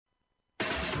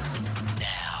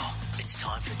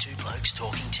time for Two Blokes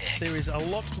Talking Tech. There is a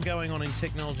lot going on in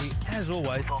technology, as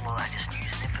always. All the latest news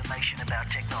and information about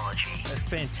technology. It's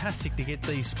fantastic to get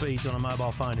these speeds on a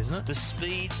mobile phone, isn't it? The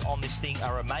speeds on this thing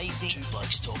are amazing. Two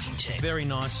Blokes Talking Tech. Very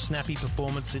nice, snappy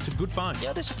performance. It's a good phone.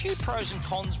 Yeah, there's a few pros and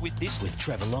cons with this. With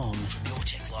Trevor Long from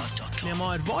YourTechLife.com. Now,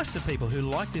 my advice to people who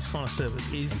like this kind of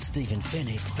service is... And Stephen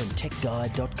Fennick from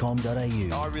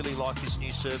TechGuide.com.au. I really like this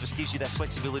new service. Gives you that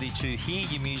flexibility to hear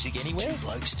your music anywhere. Two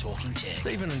Blokes Talking Tech.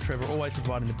 Stephen and Trevor always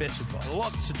providing the best advice.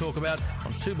 Lots to talk about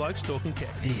on Two Blokes Talking Tech.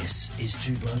 This is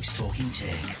Two Blokes Talking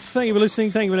Tech. Thank you for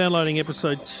listening. Thank you for downloading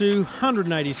episode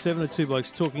 287 of Two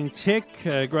Blokes Talking Tech.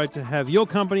 Great to have your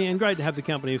company and great to have the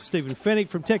company of Stephen Fennick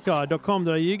from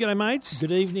TechGuide.com.au. G'day, mates.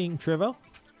 Good evening, Trevor.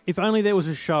 If only there was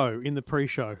a show in the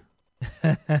pre-show.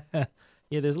 Yeah,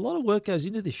 there's a lot of work goes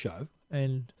into this show,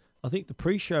 and I think the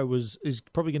pre-show is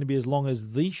probably going to be as long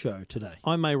as the show today.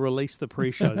 I may release the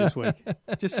pre-show this week.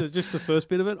 just the first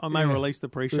bit of it. I may release the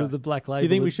pre-show. The Black Label. Do you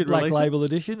think we should Black release Label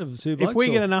edition of Two Blokes? If we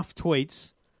get enough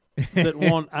tweets that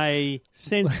want a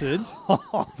censored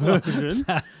version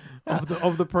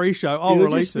of the pre-show, I'll It'll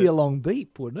release just it. be a long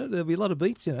beep, wouldn't it? There'll be a lot of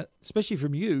beeps in it, especially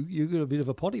from you. You've got a bit of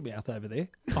a potty mouth over there.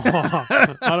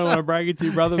 I don't want to brag it to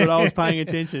you, brother, but I was paying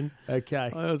attention. Okay.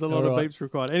 There was a lot of beeps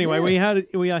required. Anyway, we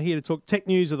are here to talk tech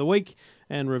news of the week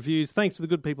and reviews. Thanks to the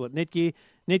good people at Netgear,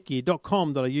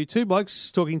 netgear.com.au. Two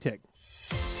Blokes Talking Tech.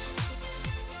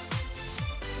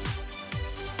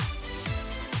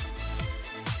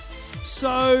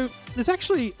 So there's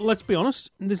actually, let's be honest,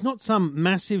 there's not some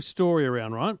massive story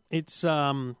around, right? It's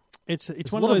one of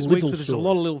those weeks where there's a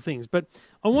lot of little things. But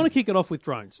I want to kick it off with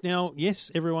drones. Now, yes,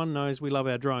 everyone knows we love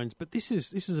our drones, but this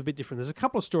is a bit different. There's a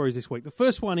couple of stories this week. The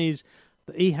first one is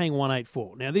the EHANG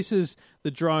 184. Now, this is the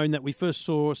drone that we first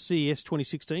saw CES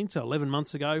 2016, so 11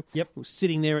 months ago. Yep. It was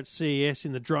sitting there at CES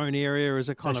in the drone area as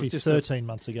a kind Actually, of... just 13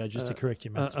 months ago, just to correct you,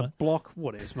 mate. A block,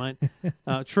 what else, mate?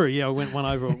 True, yeah, I went one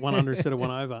under instead of one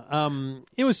over.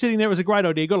 It was sitting there. It was a great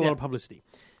idea. Got a lot of publicity.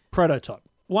 Prototype.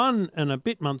 1 and a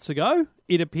bit months ago,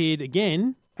 it appeared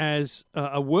again as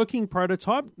a working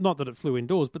prototype. Not that it flew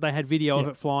indoors, but they had video of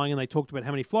it flying, and they talked about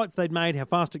how many flights they'd made, how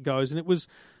fast it goes, and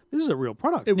this is a real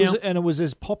product. It was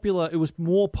as popular. It was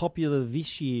more popular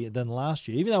this year than last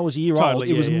year. Even though it was a year old,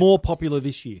 it was more popular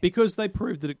this year because they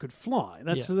proved that it could fly.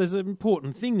 There's an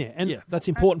important thing there, and that's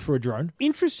important for a drone.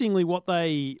 Interestingly,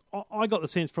 I got the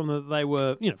sense from that they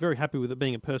were very happy with it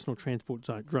being a personal transport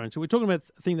drone. So we're talking about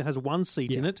a thing that has one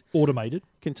seat in it, automated,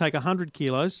 can take 100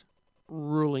 kilos.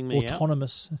 Ruling me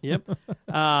autonomous. Out. Yep.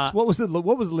 So what was the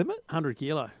limit? 100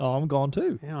 kilo. Oh, I'm gone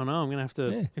too. Yeah, I know. I'm going to have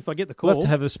to. If I get the call, we'll have to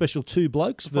have a special Two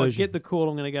Blokes version. If I get the call,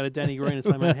 I'm going to go to Danny Green and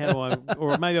say, "Man, how do I?"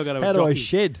 Or maybe I'll go to how a do jockey. I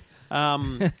shed?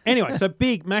 Anyway, so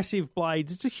big, massive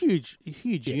blades. It's a huge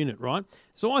unit, right?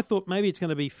 So I thought maybe it's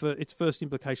going to be for its first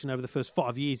implication over the first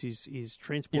 5 years is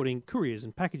transporting couriers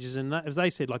and packages and that, as they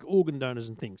said, like organ donors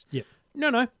and things. Yeah.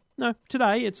 No,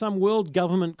 today at some world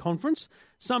government conference,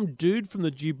 some dude from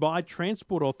the Dubai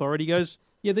Transport Authority goes,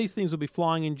 yeah, these things will be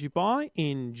flying in Dubai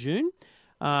in June.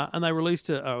 And they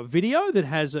released a video that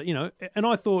has, and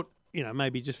I thought,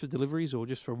 maybe just for deliveries or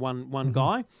just for one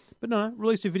guy. But no,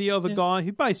 released a video of a guy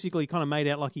who basically kind of made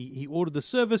out like he ordered the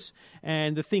service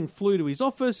and the thing flew to his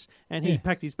office and he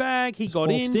packed his bag, he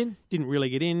got in, didn't really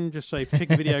get in, just so if you check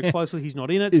the video closely, he's not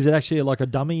in it. Is it actually like a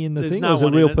dummy in the There's thing? no or is it a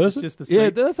one real in it. person? It's just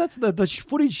the seat. that's the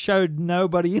footage showed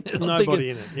nobody in it. Nobody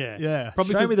in it, yeah. Yeah,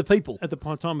 Probably show me the people. At the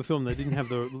time of film, they didn't have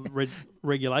the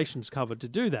regulations covered to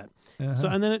do that. So,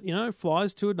 and then it,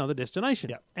 flies to another destination.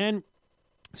 Yeah. And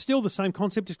still the same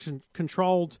concept. It's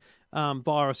controlled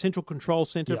via a central control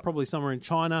center, probably somewhere in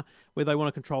China, where they want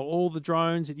to control all the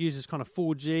drones. It uses kind of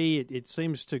 4G. It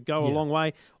seems to go a long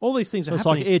way. All these things are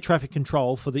happening. It's like air traffic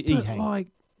control for the EHANG. Like,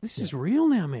 this is real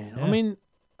now, man. Yeah. I mean,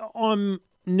 I'm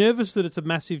nervous that it's a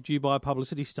massive Dubai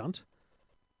publicity stunt,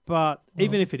 but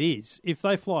even if it is, if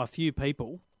they fly a few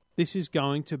people, this is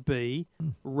going to be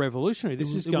revolutionary.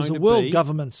 This is going to be a world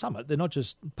government summit. They're not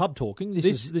just pub talking.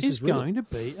 This is going to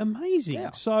be amazing.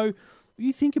 Yeah. So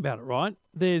you think about it, right?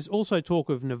 There's also talk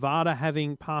of Nevada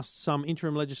having passed some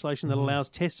interim legislation that allows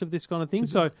tests of this kind of thing.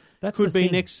 So that could be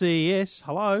next CES.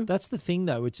 Hello. That's the thing,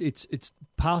 though. It's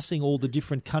passing all the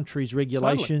different countries'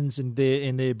 regulations and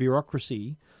their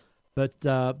bureaucracy. But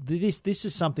this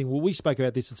is something. Well, we spoke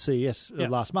about this at CES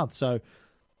last month. So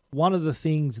one of the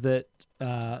things that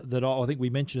I think we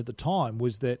mentioned at the time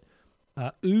was that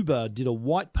Uber did a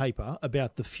white paper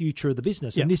about the future of the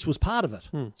business, and this was part of it.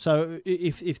 So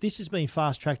if this has been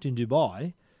fast-tracked in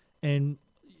Dubai and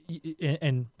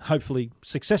hopefully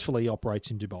successfully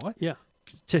operates in Dubai,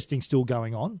 testing still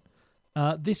going on,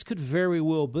 this could very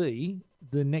well be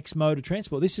the next mode of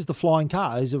transport. This is the flying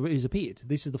car has appeared.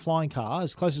 This is the flying car,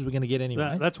 as close as we're going to get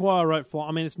anyway. That's why I wrote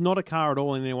I mean, it's not a car at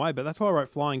all in any way, but that's why I wrote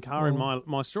flying car in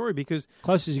my story, because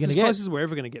close as you're going to get. Close as we're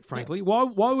ever going to get, frankly. Yeah.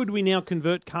 Why would we now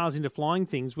convert cars into flying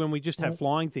things when we just have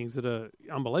flying things that are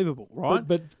unbelievable, right?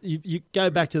 But you go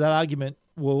back to that argument,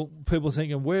 well, people are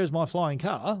thinking, where's my flying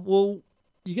car? Well,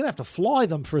 you're going to have to fly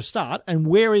them for a start, and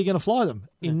where are you going to fly them?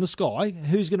 In the sky?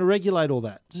 Who's going to regulate all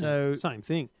that? So same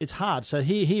thing. It's hard. So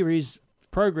here is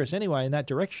progress anyway in that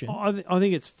direction. I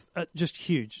think it's just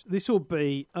huge. This will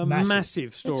be a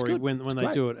massive story when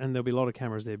they do it, and there'll be a lot of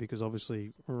cameras there because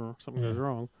obviously something goes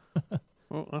wrong.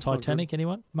 Well, Titanic,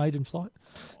 anyone? Made in flight?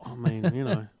 I mean,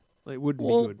 it wouldn't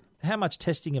be good. How much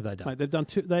testing have they done? Mate, they've done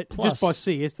just by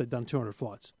CES, they've done 200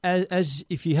 flights. As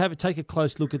if you take a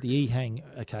close look at the EHANG,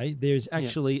 okay, there's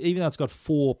actually, even though it's got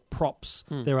 4 props,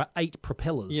 there are 8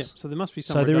 propellers. Yeah, so there must be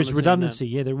some redundancy. So there is redundancy.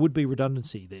 Yeah, there would be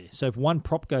redundancy there. So if one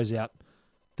prop goes out,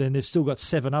 then they've still got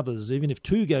 7 others. Even if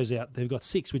 2 goes out, they've got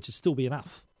 6, which would still be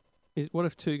enough. What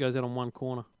if 2 goes out on one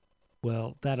corner?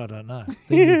 Well, that I don't know.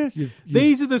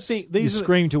 These are the things. You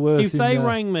scream to earth. If they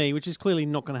rang me, which is clearly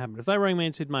not going to happen, if they rang me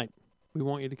and said, mate, we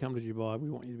want you to come to Dubai, we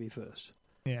want you to be first.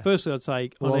 Yeah. Firstly, I'd say,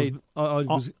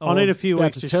 I need a few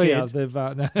weeks to shed.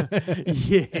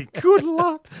 Yeah, good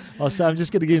luck. I'll say, I'm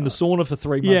just going to get in the sauna for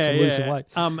 3 months and lose some weight.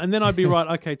 And then I'd be right,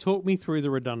 okay, talk me through the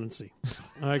redundancy.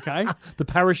 Okay? The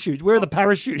parachute. Where are the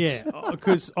parachutes? Yeah,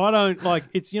 because I don't,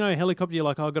 it's, helicopter, you're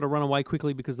like, I've got to run away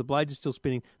quickly because the blades are still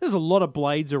spinning. There's a lot of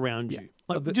blades around you.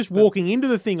 Just walking into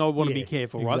the thing, I want to be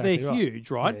careful, right? They're huge,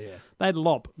 right? Yeah. They'd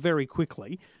lop very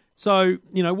quickly. So,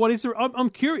 what is there?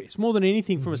 I'm curious more than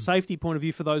anything from a safety point of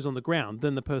view for those on the ground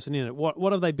than the person in it.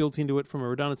 What have they built into it from a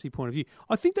redundancy point of view?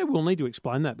 I think they will need to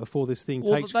explain that before this thing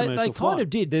takes commercial flight. They kind of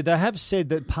did. They have said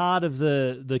that part of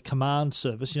the command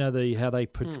service, how they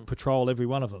patrol every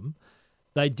one of them,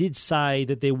 they did say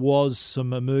that there was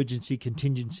some emergency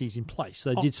contingencies in place.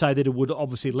 They did say that it would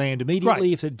obviously land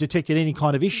immediately if it detected any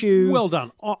kind of issue. Well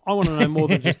done. I want to know more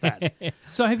than just that.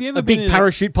 So have you ever been big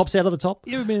parachute pops out of the top?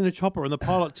 You ever been in a chopper and the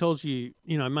pilot tells you,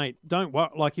 mate, don't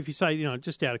worry. Like if you say,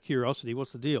 just out of curiosity,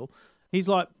 what's the deal? He's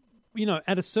like,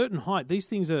 at a certain height, these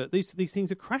things are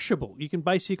crashable. You can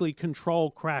basically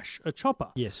crash a chopper.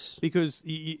 Yes, because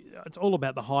it's all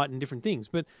about the height and different things.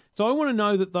 But so I want to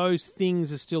know that those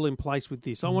things are still in place with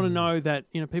this. I want to know that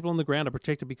people on the ground are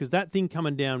protected because that thing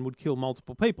coming down would kill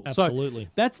multiple people. Absolutely,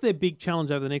 so that's their big challenge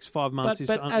over the next 5 months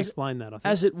to explain that. I think.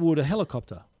 As it would a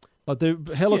helicopter, like the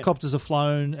helicopters are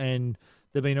flown and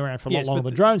they've been around for a lot longer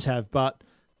than drones have, but.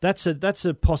 That's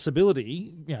a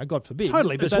possibility, God forbid.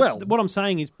 Totally, but as well. What I'm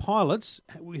saying is pilots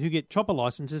who get chopper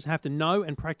licenses have to know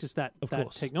and practice that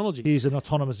technology. Here's an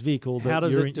autonomous vehicle that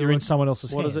you're in someone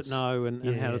else's hands. What does it know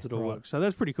and how does it all work? So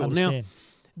that's pretty cool. Now,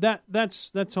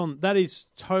 that is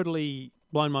totally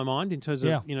blown my mind in terms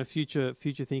of future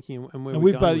thinking and where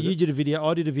we're going. You did a video,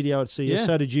 I did a video at CES,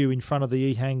 so did you in front of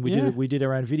the EHANG. We did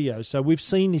our own video, so we've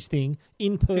seen this thing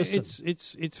in person.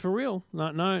 It's for real.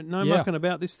 No mucking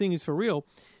about. This thing is for real.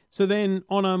 So then,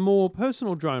 on a more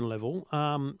personal drone level,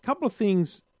 a couple of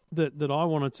things that I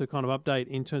wanted to kind of update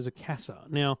in terms of CASA.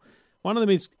 Now, one of them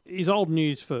is old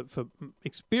news for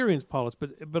experienced pilots,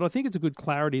 but I think it's a good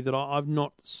clarity that I've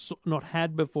not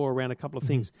had before around a couple of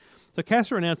things. So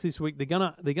CASA announced this week they're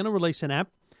gonna release an app.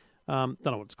 Don't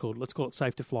know what it's called. Let's call it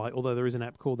Safe to Fly, although there is an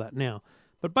app called that now.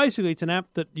 But basically, it's an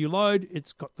app that you load.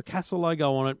 It's got the CASA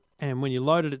logo on it, and when you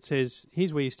load it, it says,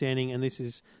 "Here's where you're standing, and this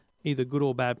is either good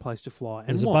or bad place to fly." And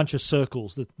there's a bunch of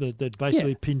circles that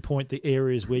basically pinpoint the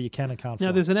areas where you can and can't fly.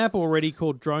 Now, there's an app already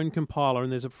called Drone Compiler,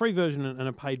 and there's a free version and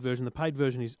a paid version. The paid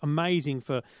version is amazing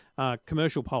for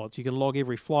commercial pilots. You can log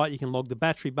every flight. You can log the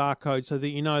battery barcode so that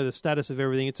you know the status of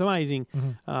everything. It's an amazing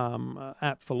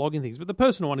app for logging things. But the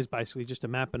personal one is basically just a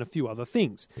map and a few other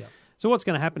things. Yeah. So what's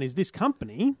going to happen is this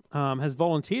company has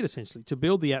volunteered, essentially, to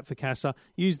build the app for CASA,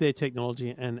 use their technology,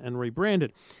 and rebrand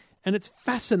it. And it's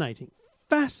fascinating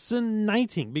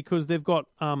because they've got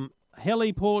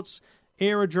heliports,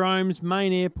 aerodromes,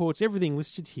 main airports, everything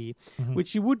listed here,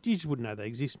 which you just wouldn't know they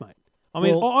exist, mate. I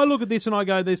mean, I look at this and I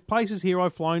go, there's places here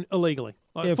I've flown illegally.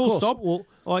 Full stop. Well,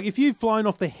 if you've flown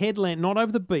off the headland, not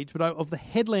over the beach, but off the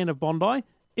headland of Bondi,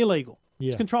 illegal. Yeah.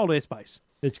 It's controlled airspace.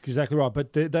 That's exactly right.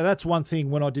 But that's one thing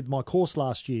when I did my course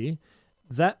last year,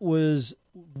 that was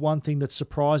one thing that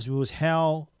surprised me was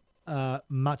how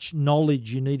much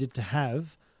knowledge you needed to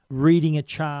have reading a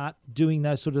chart, doing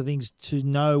those sort of things to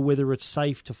know whether it's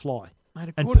safe to fly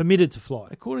and permitted to fly.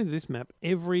 According to this map,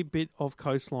 every bit of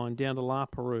coastline down to La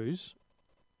Perouse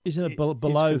isn't it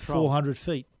below 400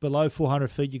 feet? Below 400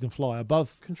 feet you can fly.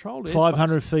 Above controlled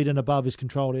 500 feet and above is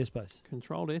controlled airspace.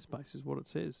 Controlled airspace is what it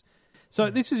says. So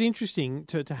this is interesting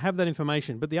to have that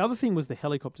information. But the other thing was the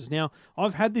helicopters. Now,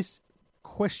 I've had this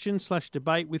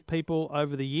question/debate with people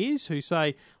over the years who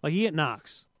say, like, you get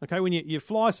narcs. Okay, when you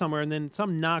fly somewhere and then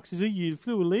some narc says, you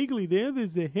flew illegally there,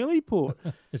 there's a heliport.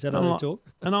 Is that how they talk?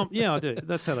 And I do.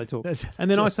 That's how they talk. That's and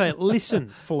then I say, listen,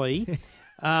 flea.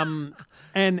 And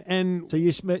So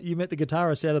you met the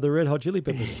guitarist out of the Red Hot Chili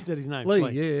Peppers. is that his name? Lee,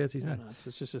 Flea? yeah, that's his name. No, it's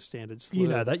just a standard slur. You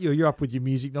know that. You're up with your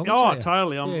music knowledge. Oh, aren't you?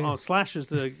 totally. I'm Slash is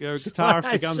the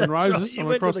guitarist of Guns N' That's Roses. right. You I'm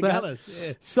went to across the that. Gunners,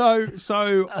 yeah.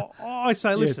 So I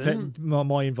say, listen,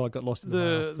 my invite got lost in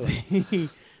the mail.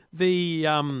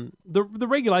 the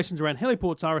regulations around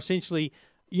heliports are essentially,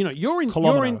 you're in.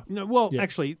 Kilometre.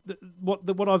 Actually,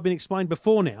 what I've been explained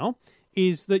before now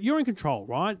is that you're in control,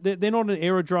 right? They're not an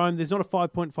aerodrome. There's not a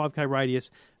 5.5k radius,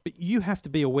 but you have to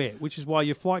be aware, which is why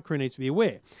your flight crew needs to be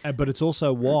aware. But it's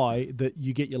also why that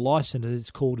you get your license. It's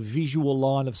called visual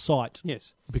line of sight.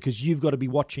 Yes. Because you've got to be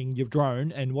watching your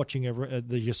drone and watching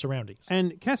your surroundings.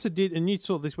 And CASA did, and you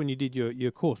saw this when you did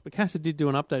your course, but CASA did do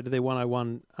an update to their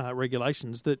 101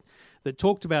 regulations that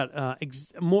talked about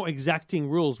more exacting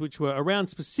rules, which were around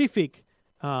specific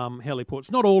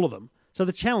heliports, not all of them. So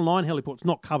the Channel 9 heliport's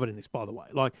not covered in this, by the way.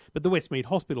 But the Westmead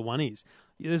Hospital one is.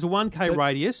 There's a 1K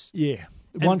radius. Yeah.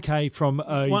 1K from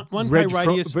a 1K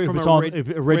radius from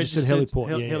a registered heliport.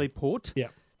 Heliport. Yeah.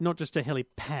 Not just a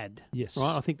helipad. Yes.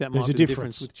 Right? I think that There's might a be the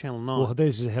difference difference with Channel 9. Well,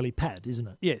 there's a helipad, isn't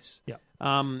it? Yes. Yeah.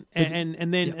 And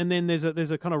then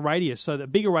there's a kind of radius. So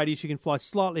that bigger radius you can fly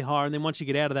slightly higher, and then once you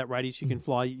get out of that radius you can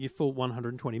fly your full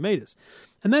 120 metres.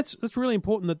 And that's really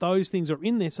important that those things are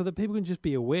in there so that people can just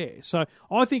be aware. So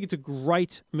I think it's a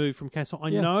great move from CASA. I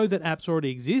know that apps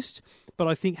already exist, but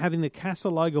I think having the CASA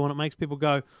logo on it makes people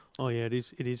go, oh yeah, it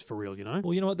is for real,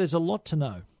 Well, you know what? There's a lot to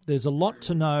know. There's a lot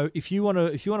to know if you want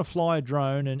to fly a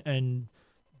drone and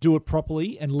do it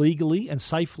properly and legally and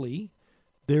safely.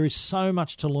 There is so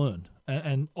much to learn.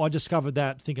 And I discovered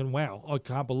that thinking, wow, I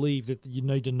can't believe that you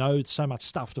need to know so much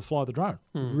stuff to fly the drone.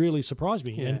 It really surprised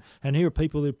me. Yeah. And here are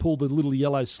people that pull the little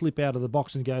yellow slip out of the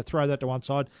box and go, throw that to one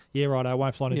side. Yeah, right, I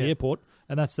won't fly to the airport.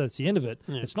 And that's the end of it.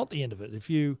 Yeah. It's not the end of it. If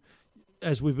you,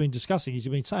 as we've been discussing, as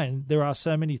you've been saying, there are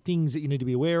so many things that you need to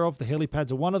be aware of. The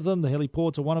helipads are one of them. The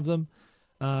heliports are one of them.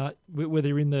 Whether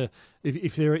you're in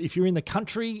if you're in the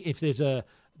country, if there's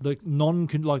there's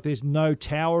no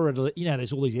tower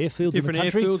there's all these airfields different in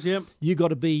the country. Airfields, yep. You got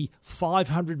to be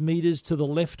 500 metres to the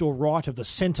left or right of the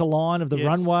centre line of the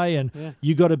runway, and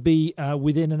you got to be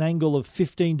within an angle of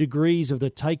 15 degrees of the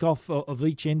takeoff of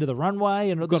each end of the runway,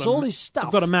 and there's all this stuff.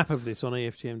 I've got a map of this on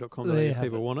EFTM.com if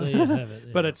people want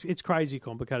it. But it's crazy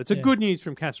complicated. It's a good news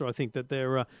from CASA, I think, that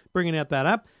they're bringing out that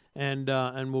app. And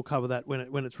we'll cover that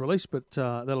when it's released, but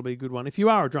that'll be a good one. If you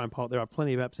are a drone pilot, there are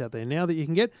plenty of apps out there now that you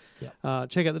can get. Yep.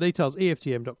 Check out the details,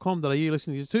 EFTM.com.au.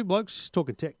 Listening to Two Blokes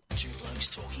Talking Tech. Two Blokes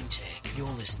Talking Tech. You're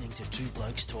listening to Two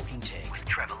Blokes Talking Tech with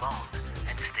Trevor Long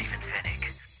and Stephen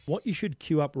Fennick. What you should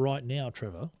queue up right now,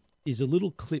 Trevor, is a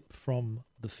little clip from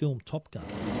the film Top Gun.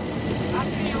 I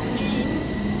feel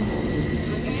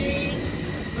the need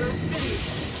for speed.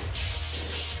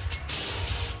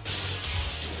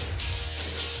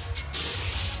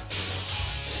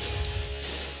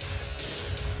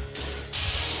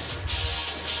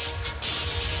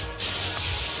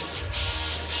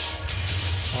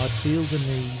 I feel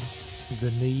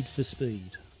the need for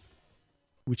speed,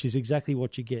 which is exactly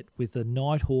what you get with the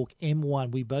Nighthawk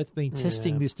M1. We've both been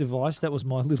testing this device. That was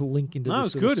my little link into this. It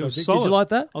was good. It was solid. Did you like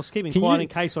that? I was keeping quiet in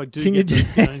case I do. Can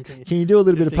you do a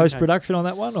little bit of post-production on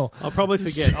that one? Or I'll probably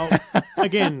forget.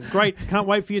 Again, great. Can't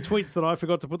wait for your tweets that I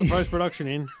forgot to put the post-production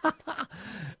in.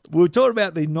 We're talking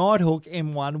about the Nighthawk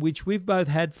M1, which we've both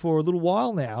had for a little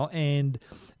while now, and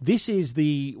this is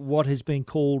what has been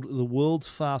called the world's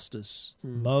fastest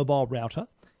mobile router,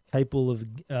 capable of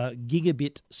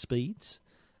gigabit speeds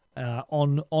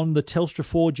on the Telstra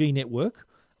 4G network,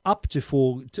 up to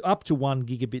 1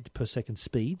 gigabit per second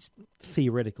speeds,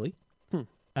 theoretically.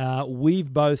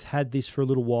 We've both had this for a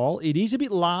little while. It is a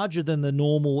bit larger than the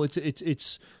normal.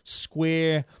 It's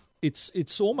square.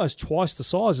 It's almost twice the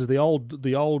size as the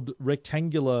old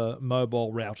rectangular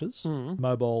mobile routers,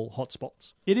 mobile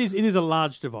hotspots. It is a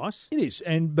large device. It is,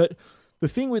 but the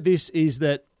thing with this is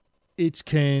that it's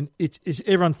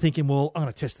everyone's thinking, well, I'm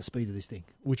going to test the speed of this thing,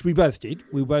 which we both did.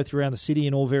 We were both around the city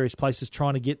in all various places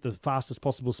trying to get the fastest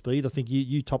possible speed. I think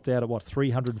you topped out at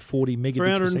 340 megabits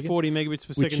 340 megabits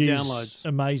per second downloads.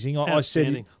 Amazing. I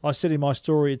said in my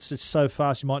story, it's so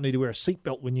fast you might need to wear a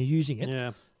seatbelt when you're using it.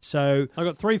 Yeah. So I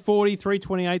got 340,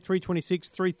 328, 326,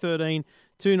 313,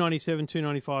 297,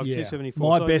 295,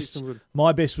 274.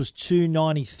 My best was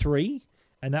 293,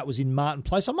 and that was in Martin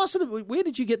Place. I must have. Where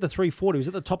did you get the 340? Was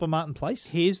it at the top of Martin Place?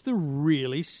 Here's the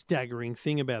really staggering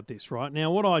thing about this, right?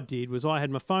 Now, what I did was I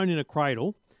had my phone in a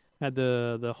cradle, had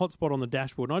the hotspot on the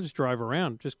dashboard, and I just drove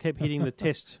around, just kept hitting the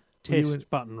test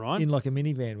button, right? In like a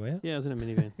minivan, were you? Yeah, I was in a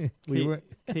minivan.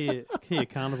 Kia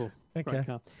Carnival. Okay. Great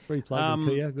car. Free plug with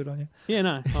Kia. Good on you. Yeah,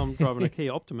 no, I'm driving a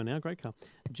Kia Optima now. Great car.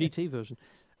 GT version.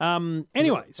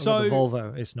 Anyway, I've so got the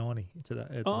Volvo S90 today.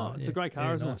 it's a great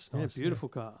car, isn't nice, it? nice, Yeah, beautiful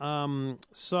car.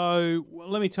 So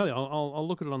let me tell you, I'll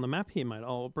look at it on the map here, mate.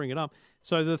 I'll bring it up.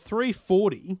 So the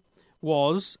 340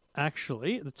 was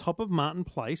actually at the top of Martin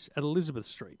Place at Elizabeth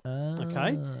Street.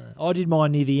 Okay, I did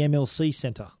mine near the MLC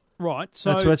Centre. right.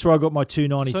 So That's where I got my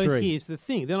 293. So here's the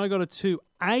thing. Then I got a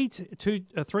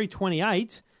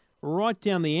 328 right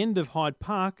down the end of Hyde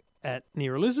Park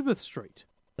near Elizabeth Street.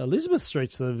 Elizabeth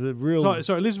Street's the real.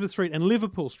 Sorry, Elizabeth Street and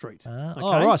Liverpool Street.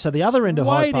 Oh, right. So the other end of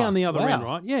Hyde Way Park. down the other Wow. end,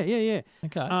 right? Yeah.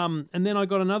 Okay. And then I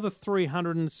got another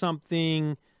 300 and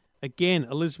something, again,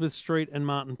 Elizabeth Street and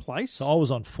Martin Place. So I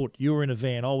was on foot. You were in a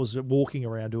van. I was walking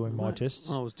around doing my tests.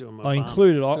 I was doing my I bum.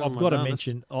 included. Doing I've my got to dumbest.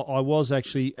 mention. I was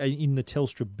actually in the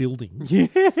Telstra building. Yeah.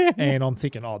 And I'm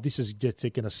thinking, this is just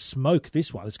going to smoke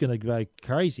this one. It's going to go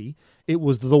crazy. It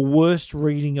was the worst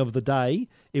reading of the day.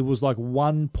 It was like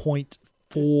 1.4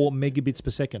 megabits per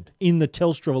second in the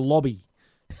Telstra lobby.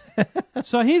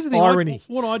 So here's the thing. Irony.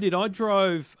 What I did, I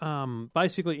drove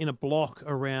basically in a block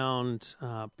around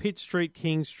Pitt Street,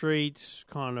 King Street,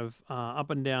 kind of up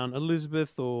and down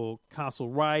Elizabeth or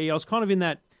Castlereagh. I was kind of in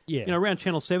that, around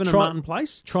Channel 7 and Martin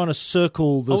Place. Trying to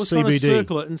circle the I was CBD. trying to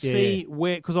circle it and see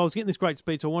where, because I was getting this great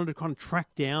speed, so I wanted to kind of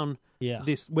track down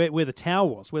this where the tower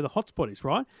was, where the hotspot is,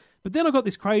 right? But then I got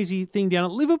this crazy thing down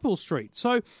at Liverpool Street.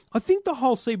 So I think the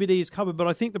whole CBD is covered, but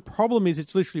I think the problem is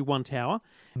it's literally one tower.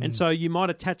 And so you might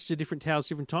attach to different towers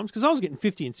different times, because I was getting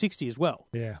 50 and 60 as well.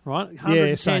 Yeah. Right?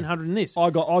 110, same. 100 and this. I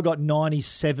got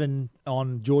 97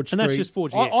 on George Street. And that's just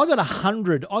 4GX. I got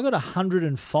 100. I got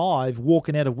 105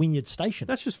 walking out of Wynyard Station.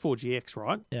 That's just 4GX,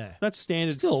 right? Yeah. That's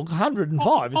standard. Still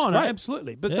 105 is no, great.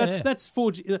 absolutely. But Yeah, that's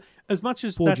 4G. As much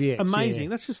as 4GX, that's amazing, yeah.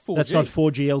 that's just 4G. That's not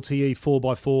 4G LTE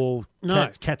 4x4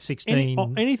 No. Cat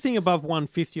 16. Anything above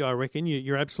 150, I reckon,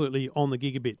 you're absolutely on the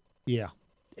gigabit Yeah.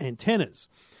 antennas.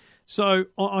 So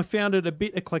I found it a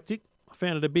bit eclectic. I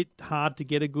found it a bit hard to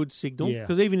get a good signal, Yeah.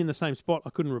 because even in the same spot, I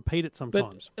couldn't repeat it But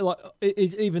sometimes.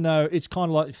 even though it's kind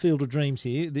of like Field of Dreams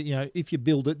here, that, if you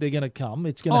build it, they're going to come.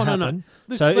 It's going to no. happen.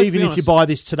 Let's So be even if you honest. buy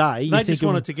this today, They you just think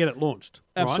wanted to get it launched.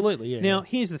 right? Absolutely, yeah. Now,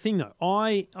 here's the thing, though.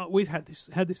 We've had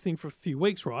this thing for a few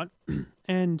weeks, right?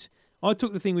 And I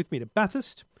took the thing with me to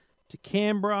Bathurst, to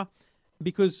Canberra,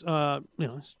 because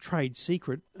it's trade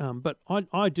secret. But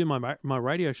I do my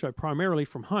radio show primarily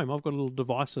from home. I've got a little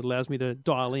device that allows me to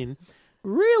dial in.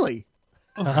 Really?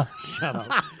 Shut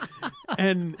up.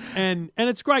 And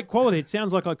it's great quality. It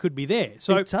sounds like I could be there.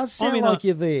 So It does sound like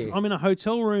you're there. I'm in a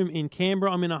hotel room in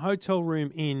Canberra. I'm in a hotel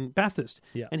room in Bathurst.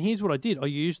 Yeah. And here's what I did. I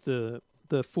used the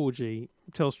 4G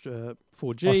Telstra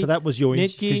 4G. Oh, so that was your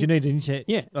Netgear. because you need an internet,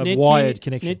 Yeah, a wired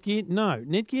connection.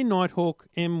 Netgear Nighthawk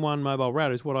M1 mobile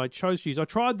router is what I chose to use. I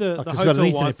tried the 'cause it's got hotel an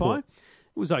Ethernet Wi-Fi. port.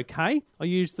 It was okay. I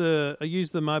used the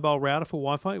mobile router for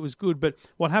Wi-Fi. It was good. But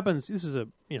what happens? This is a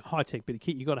high tech bit of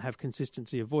kit. You got to have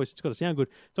consistency of voice. It's got to sound good.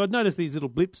 So I'd notice these little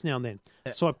blips now and then.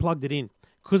 So I plugged it in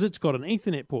because it's got an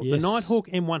Ethernet port. Yes. The Nighthawk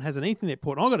M1 has an Ethernet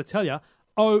port. And I've got to tell you,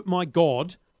 oh my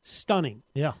God, stunning.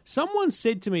 Yeah. Someone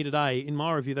said to me today in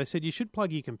my review, they said you should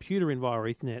plug your computer in via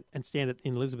Ethernet and stand it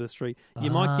in Elizabeth Street.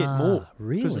 You might get more because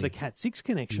really? of the Cat 6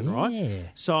 connection, Yeah. right?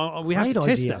 So we have Great to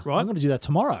test idea. that, right? I'm going to do that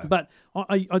tomorrow. But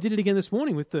I did it again this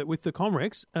morning with the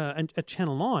Comrex and at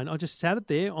Channel 9. I just sat it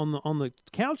there on the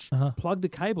couch, plugged the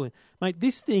cable in. Mate,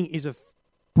 this thing is a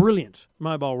brilliant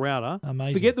mobile router.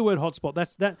 Amazing. Forget the word hotspot.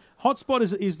 That hotspot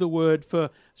is the word for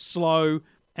slow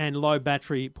and low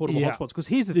battery portable hotspots. Because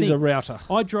here's the There's thing. a router.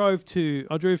 I drove to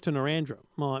Narrandera.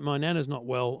 My nana's not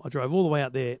well. I drove all the way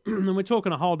out there, and we're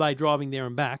talking a whole day driving there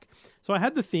and back. So I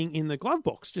had the thing in the glove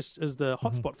box just as the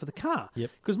hotspot for the car.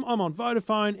 Yep. Because I'm on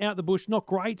Vodafone, out the bush, not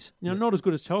great. Not as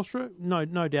good as Telstra,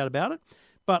 no doubt about it.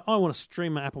 But I want to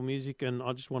stream my Apple Music, and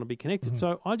I just want to be connected.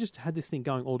 So I just had this thing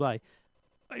going all day.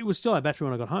 It was still had battery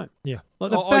when I got home. Yeah.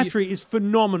 Like the battery is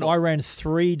phenomenal. I ran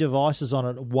 3 devices on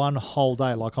it one whole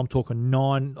day. Like I'm talking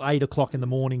 8 o'clock in the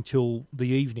morning till the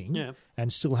evening. Yeah.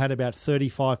 And still had about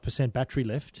 35% battery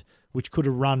left, which could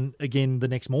have run again the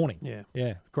next morning. Yeah.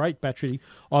 Yeah. Great battery.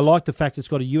 I like the fact it's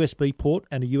got a USB port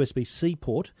and a USB-C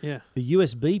port. Yeah. The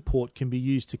USB port can be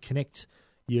used to connect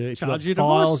if Charge you've your got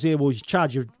files. device. Yeah, well, you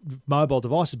charge your mobile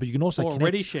devices, but you can also Or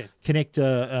ReadyShare. connect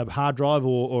a hard drive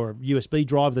or a USB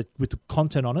drive with the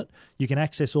content on it. You can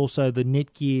access also the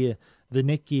Netgear the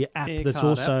Netgear app Air that's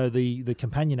Card also the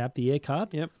companion app, the Air Card.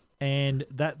 Yep. And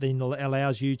that then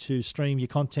allows you to stream your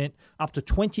content up to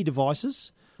 20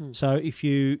 devices. So if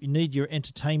you need your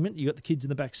entertainment, you got the kids in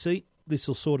the back seat, this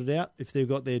will sort it out. If they've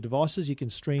got their devices, you can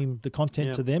stream the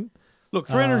content to them. Look,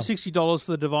 $360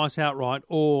 for the device outright,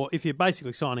 or if you're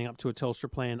basically signing up to a Telstra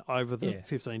plan over the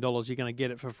 $15, you're going to get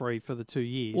it for free for the 2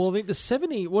 years. Well, I think the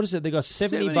 70, what is it? They got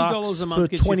 $70 $70 a month for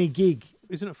gets 20 you- gig.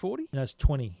 Isn't it 40? No, it's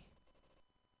 20.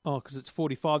 Oh, because it's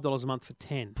 $45 a month for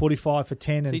 10. 45 for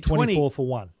 10 and See, 24 for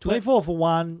 1. 24 for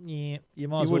 1, yeah, you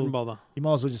might You as well. wouldn't bother. You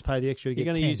might as well just pay the extra to You're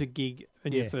get going 10. to use a gig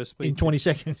in your first speed in 20 test.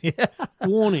 seconds, yeah.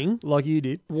 Warning. Like you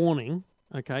did. Warning.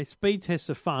 Okay, speed tests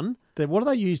are fun. What do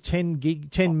they use? 10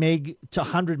 meg to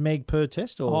 100 meg per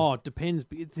test? Or? Oh, it depends.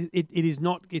 It is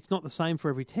not. It's not the same for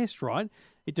every test, right?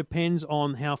 It depends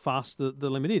on how fast the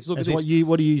limit is. Look As at what this. you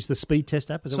use the speed test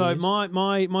app? Is that So what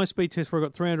you use? my speed test where I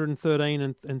got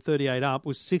 313 and 38 up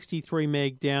was 63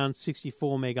 meg down,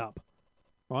 64 meg up.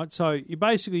 Right? So you're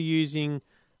basically using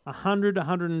 100,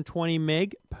 120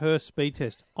 meg per speed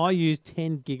test. I used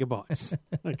 10 gigabytes.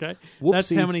 Okay?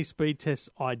 That's Whoopsie. how many speed tests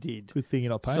I did. Good thing you're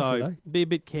not paying for it, So eh? be a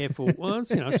bit careful. Well, it's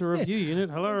a review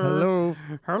unit. Hello.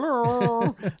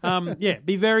 Yeah,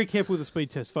 be very careful with the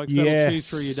speed test, folks. That'll chew Yes,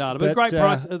 through your data. But but, great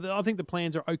product. I think the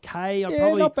plans are okay.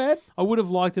 Yeah, not bad. I would have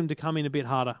liked them to come in a bit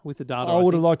harder with the data. I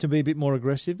would have think. liked to be a bit more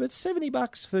aggressive, but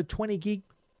 $70 for 20 gig.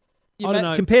 I don't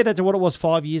know. Compare that to what it was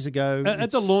 5 years ago. At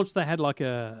the launch, they had like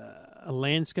a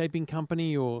landscaping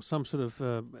company or some sort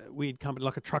of weird company,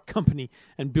 like a truck company,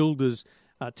 and builders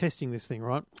testing this thing,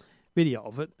 right? Video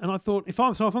of it. And I thought, if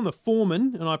I'm the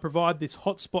foreman and I provide this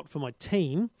hotspot for my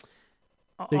team,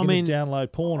 They're I going mean, to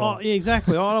download porn on it. yeah,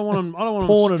 exactly. I don't want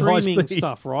Porn them and high streaming speed.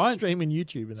 stuff, right? Streaming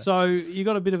YouTube. And that. So you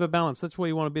got a bit of a balance. That's where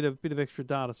you want a bit of extra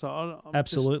data. So I'm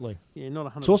Absolutely. not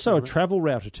 100%. It's also a on it. travel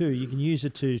router too. You can use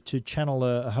it to channel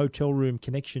a hotel room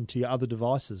connection to your other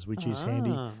devices, which is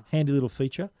handy little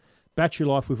feature. Battery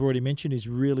life we've already mentioned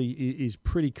is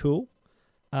pretty cool.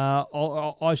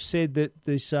 I've said that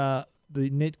this the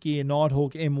Netgear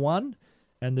Nighthawk M1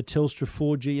 and the Telstra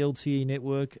 4G LTE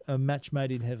network are match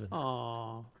made in heaven.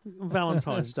 Oh,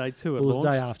 Valentine's Day too. Well, it was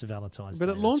the day after Valentine's Day.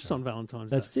 But it launched that's right. on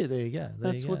Valentine's Day. That's it. There you go.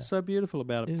 That's what's so beautiful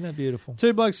about it. Isn't that beautiful?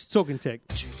 Two Blokes Talking Tech.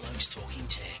 Two Blokes Talking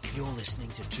Tech. You're listening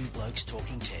to Two Blokes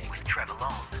Talking Tech. With Trevor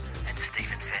Long and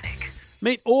Stephen Fennick.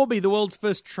 Meet Orbi, the world's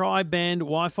first tri-band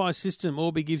Wi-Fi system.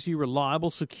 Orbi gives you reliable,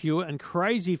 secure, and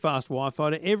crazy fast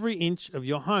Wi-Fi to every inch of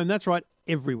your home. That's right,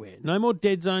 everywhere. No more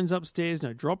dead zones upstairs,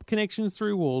 no drop connections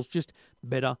through walls, just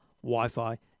better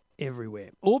Wi-Fi everywhere.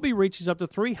 Orbi reaches up to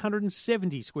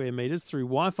 370 square metres through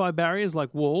Wi-Fi barriers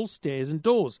like walls, stairs, and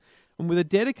doors. And with a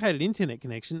dedicated internet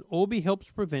connection, Orbi helps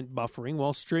prevent buffering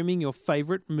while streaming your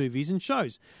favourite movies and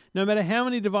shows. No matter how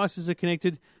many devices are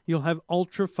connected, you'll have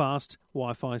ultra-fast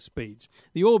Wi-Fi speeds.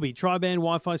 The Orbi tri-band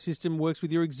Wi-Fi system works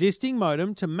with your existing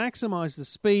modem to maximise the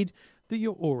speed that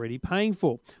you're already paying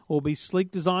for. Orbi's sleek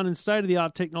design and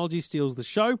state-of-the-art technology steals the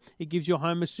show. It gives your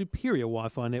home a superior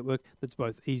Wi-Fi network that's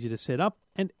both easy to set up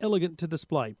and elegant to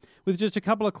display. With just a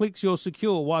couple of clicks, your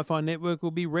secure Wi-Fi network will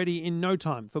be ready in no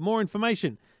time. For more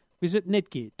information, visit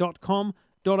netgear.com.au.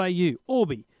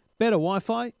 Orbi, better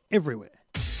Wi-Fi everywhere.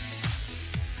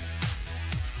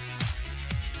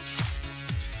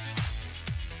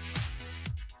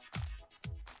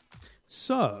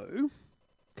 So,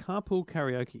 Carpool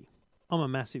Karaoke. I'm a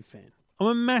massive fan. I'm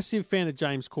a massive fan of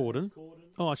James Corden.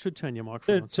 Oh, I should turn your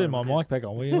microphone on. Sorry, Turn my Matt. mic back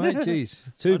on, will you, mate? Jeez.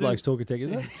 Two Blokes Talking Tech,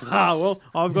 isn't it? Ah, well,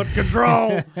 I've got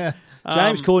control.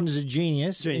 James Corden's a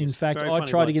genius. In genius. fact, Very I funny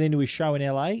tried to bloke. get into his show in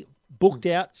LA, booked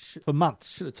out for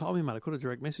months. Should have told me, mate. I could have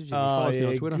direct messaged you. He Oh, follows me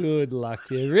on yeah, Twitter. good luck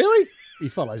to you. Really? He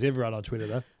follows everyone on Twitter,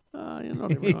 though. Yeah,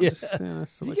 not everyone. Yeah.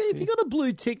 Just, If you got a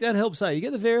blue tick, that helps, eh? You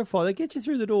get the verify. That gets you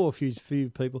through the door, a few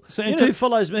people. So, you know who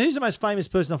follows me? Who's the most famous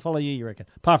person to follow you reckon?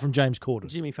 Apart from James Corden.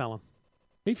 Jimmy Fallon.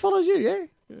 He follows you,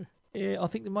 yeah? Yeah, I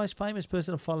think the most famous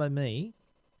person to follow me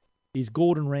is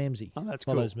Gordon Ramsay. Oh, that's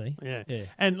follows cool. me. Yeah. Yeah.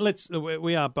 And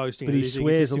we are boasting. But it he is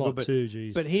swears a egotistical, lot but, too,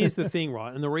 geez. But here's the thing,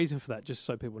 right? And the reason for that, just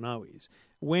so people know, is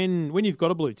when you've got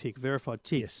a blue tick, verified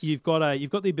tick, Yes. you've got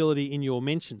the ability in your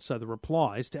mentions, so the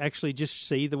replies, to actually just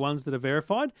see the ones that are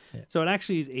verified. Yeah. So it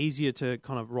actually is easier to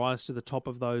kind of rise to the top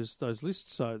of those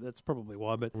lists. So that's probably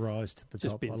why. But Rise to the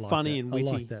just top. been I like funny that. and witty.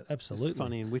 I like that, absolutely. Just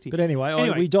funny and witty. But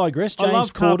anyway, we digress. I James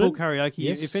love Carpool Corden. Karaoke.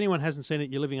 Yes. If anyone hasn't seen it,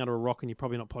 you're living under a rock and you're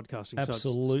probably not podcasting. So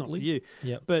it's not for you.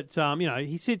 Yep. But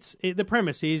he sits. The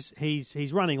premise is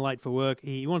he's running late for work.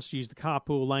 He wants to use the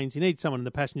carpool lanes. He needs someone in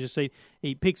the passenger seat.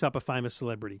 He picks up a famous celebrity.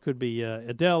 celebrity. Could be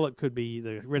Adele. It could be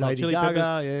the Red Hot Lady Chili Gaga,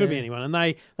 Peppers. yeah. Could be anyone. And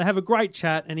they have a great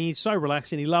chat, and he's so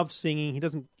relaxed, and he loves singing.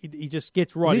 He just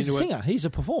gets right He's a into it. singer. He's a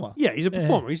performer. Yeah, he's a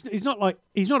performer. He's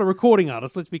not a recording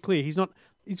artist. Let's be clear. He's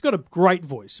got a great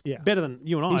voice. Yeah. Better than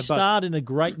you and I. He starred in a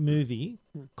great movie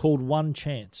called One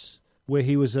Chance, where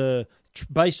he was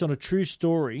based on a true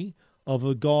story of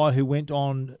a guy who went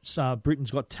on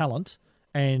Britain's Got Talent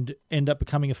and ended up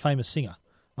becoming a famous singer.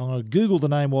 I'm going to Google the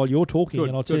name while you're talking,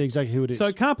 and I'll tell you exactly who it is.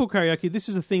 So Carpool Karaoke, this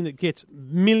is a thing that gets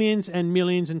millions and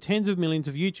millions and tens of millions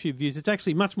of YouTube views. It's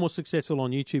actually much more successful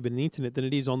on YouTube and the internet than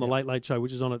it is on the Late Late Show,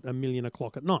 which is on at 1,000,000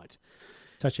 o'clock at night.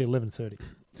 It's actually 11:30.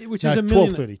 Which No, is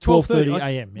 12:30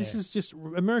 a.m. This yeah. is just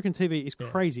American TV is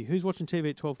crazy. Who's watching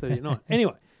TV at 12:30 at night?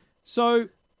 Anyway, so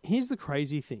here's the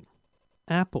crazy thing: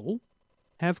 Apple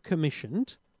have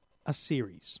commissioned a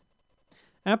series.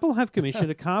 Apple have commissioned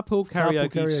a Carpool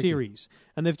Karaoke series,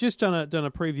 and they've just done a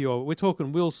preview of it. We're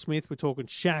talking Will Smith, we're talking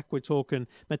Shaq, we're talking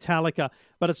Metallica,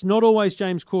 but it's not always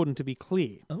James Corden, to be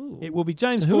clear. Oh. It will be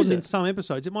James who is Corden in it? some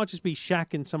episodes. It might just be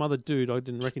Shaq and some other dude I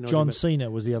didn't recognise. John him, Cena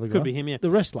was the other guy. Could be him, yeah.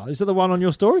 The wrestler. Is that the one on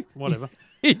your story? Whatever.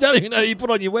 You don't even know you put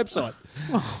on your website.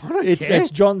 I don't It's care.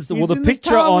 John's. He's The in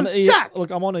picture car on with Shaq. Look,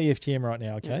 I'm on EFTM right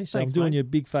now. Okay, Yeah, so thanks, I'm doing mate. you a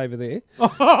big favour there.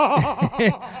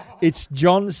 It's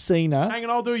John Cena. Hang on,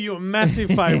 I'll do you a massive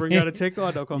favour and go to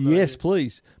techguide.com. Yes,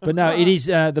 please. But no, it is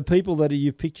the people that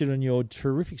you've pictured in your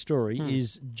terrific story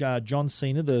is John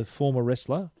Cena, the former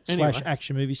wrestler Anyway, /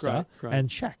 action movie star, great. and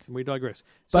Shaq. We digress.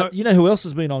 But you know who else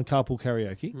has been on Carpool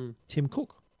Karaoke? Tim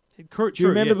Cook. Do Do you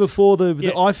remember before the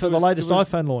iPhone, the latest it was-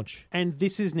 iPhone launch? And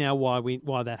this is now why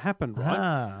that happened, right?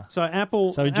 Ah. So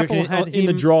Apple, So do you Apple reckon had in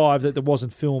the him- drive that there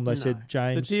wasn't film, they No, said,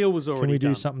 James, the deal was already can we do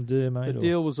done. something to do, mate? The or-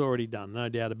 deal was already done, no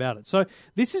doubt about it. So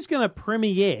this is going to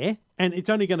premiere, and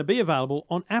it's only going to be available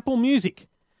on Apple Music.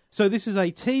 So this is a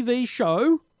TV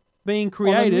show being on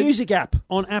created a music app.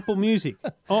 on Apple Music.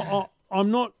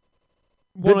 I'm not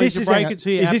But wanting this to is- break hang on, it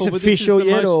to you, is this Apple, but official this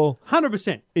is the yet, or-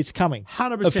 100%? It's coming.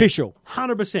 100%. Official.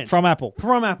 100%. From Apple.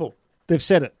 From Apple. They've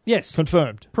said it. Yes.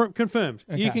 Confirmed. Confirmed.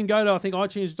 Okay. You can go to, I think,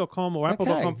 iTunes.com or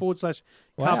apple.com /Carpool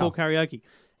Wow. Karaoke.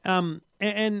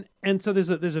 And so there's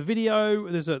a video,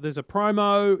 there's a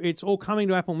promo. It's all coming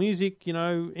to Apple Music, in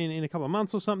a couple of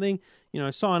months or something.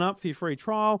 Sign up for your free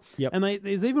trial. Yep. And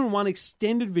there's even one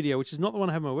extended video, which is not the one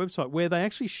I have on my website, where they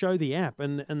actually show the app,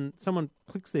 and someone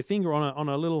clicks their finger on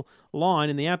a little line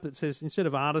in the app that says, instead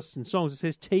of artists and songs, it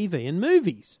says TV and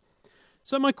movies.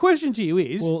 So my question to you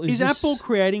is: Well, is this- Apple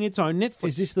creating its own Netflix?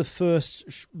 Is this the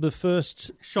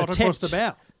first shot attempt? across the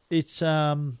bow? It's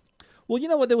well, you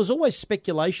know what? There was always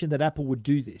speculation that Apple would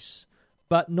do this,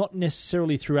 but not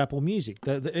necessarily through Apple Music.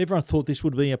 Everyone thought this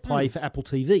would be a play for Apple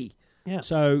TV. Yeah.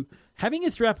 So having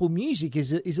it through Apple Music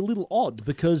is a little odd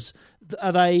because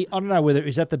are they? I don't know whether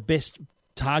is that the best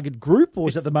target group or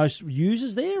is that the most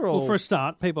users there? Or Well, for a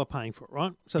start, people are paying for it,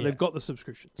 right? So Yeah. they've got the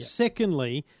subscription. Yeah.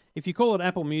 Secondly, if you call it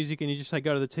Apple Music and you just say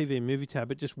go to the TV and movie tab,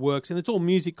 it just works, and it's all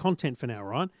music content for now,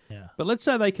 right? Yeah. But let's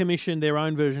say they commission their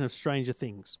own version of Stranger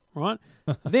Things, right?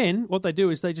 Then what they do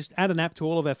is they just add an app to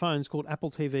all of our phones called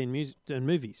Apple TV and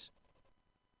Movies.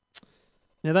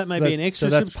 Now that may be an extra so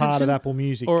that's subscription, part of Apple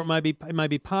Music. or it may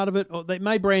be part of it, or they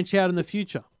may branch out in the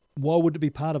future. Why would it be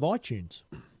part of iTunes?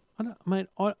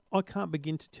 I can't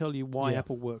begin to tell you why Yeah.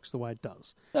 Apple works the way it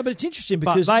does. No, but it's interesting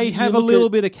But because they you have a look little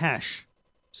at- bit of cash.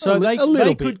 So A they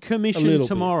little could bit. A commission little bit.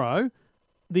 tomorrow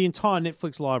the entire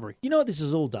Netflix library. You know what this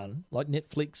is all done? Like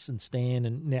Netflix and Stan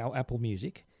and now Apple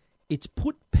Music. It's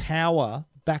put power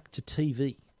back to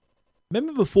TV.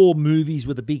 Remember before movies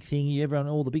were the big thing, everyone,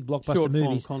 all the big blockbuster Short form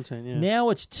movies. content, yeah. Now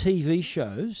it's TV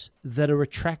shows that are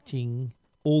attracting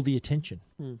all the attention.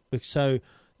 So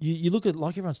you look at,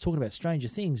 like everyone's talking about, Stranger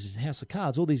Things, House of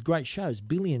Cards, all these great shows,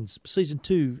 Billions. Season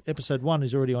 2, episode 1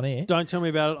 is already on air. Don't tell me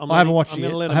about it. I haven't watched it I'm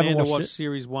going to yet. let I haven't Amanda watched watch it.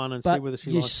 series 1 and see But whether she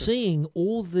you're likes it. seeing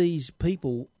all these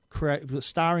people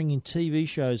starring in TV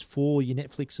shows for your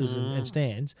Netflixes and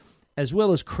Stans, as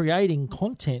well as creating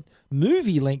content,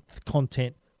 movie-length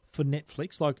content for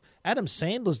Netflix. Like Adam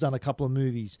Sandler's done a couple of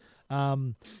movies.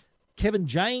 Kevin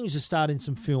James has starred in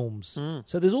some films.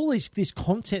 So there's all this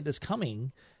content that's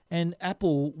coming, and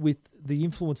Apple, with the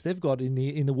influence they've got in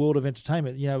the world of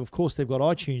entertainment, of course they've got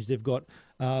iTunes, they've got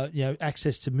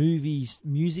access to movies,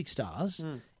 music stars.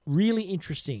 Really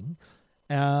interesting.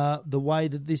 The way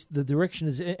that the direction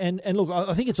is, and look,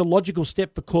 I think it's a logical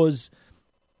step because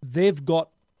they've got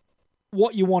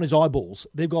what you want is eyeballs.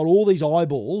 They've got all these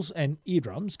eyeballs and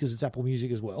eardrums because it's Apple Music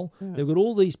as well. Yeah. They've got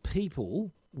all these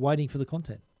people waiting for the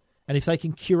content, and if they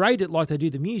can curate it like they do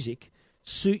the music,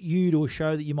 suit you to a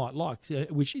show that you might like,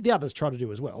 which the others try to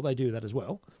do as well. They do that as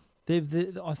well.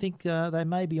 I think they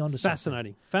may be onto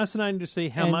Fascinating. Fascinating to see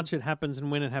how much it happens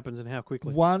and when it happens and how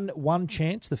quickly. One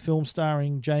Chance, the film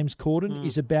starring James Corden,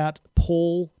 is about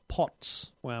Paul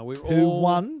Potts. Wow,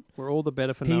 we're all the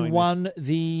better for knowing He won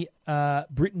the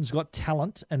Britain's Got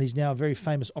Talent and is now a very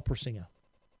famous opera singer.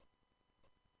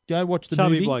 Go watch the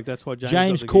Chubby movie. bloke, that's why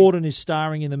James Corden is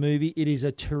starring in the movie. It is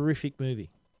a terrific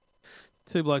movie.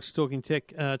 Two Blokes Talking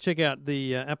Tech. Check out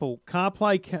the Apple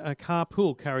CarPlay,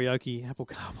 Carpool Karaoke, Apple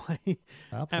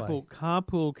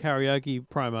Carpool Karaoke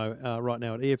promo right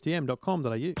now at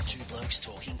EFTM.com.au. Two Blokes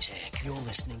Talking Tech. You're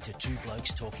listening to Two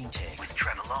Blokes Talking Tech. With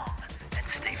Trevor Long and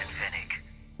Stephen Fennick.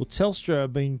 Well, Telstra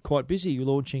have been quite busy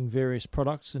launching various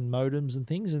products and modems and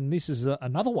things, and this is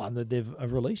another one that they've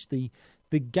released, the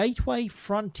Gateway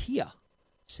Frontier.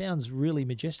 Sounds really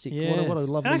majestic. Yes. What a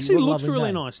lovely. It actually looks lovely really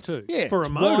name. nice too. Yeah, for a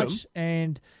it's modem. white,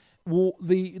 and well,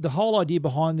 the whole idea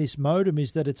behind this modem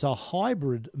is that it's a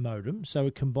hybrid modem, so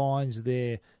it combines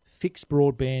their fixed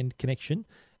broadband connection.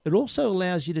 It also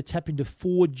allows you to tap into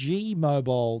 4G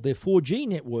mobile, their 4G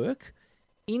network,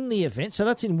 in the event. So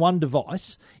that's in one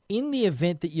device. In the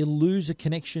event that you lose a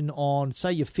connection on,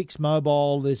 say, your fixed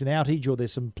mobile, there's an outage or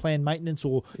there's some planned maintenance,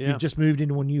 or you've just moved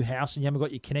into a new house and you haven't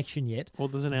got your connection yet. Or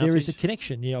there's an outage. There is a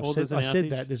connection. Yeah, I said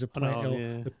that. There's a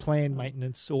planned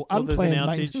maintenance or unplanned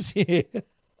maintenance. Yeah.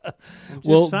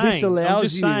 This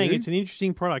allows you. Saying it's an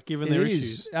interesting product given their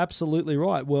issues. Absolutely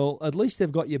right. Well, at least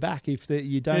they've got your back if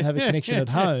you don't have a connection at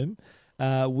home.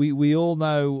 We all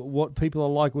know what people are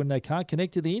like when they can't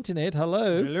connect to the internet.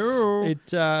 Hello. But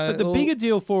the bigger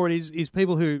deal for it is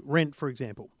people who rent, for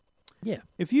example. Yeah.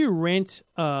 If you rent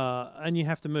and you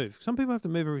have to move, some people have to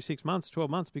move every 6 months, 12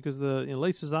 months because the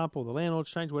lease is up or the landlord's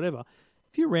changed, whatever.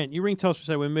 If you rent, you ring Telstra and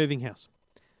say, we're moving house.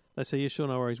 They say, yeah, sure,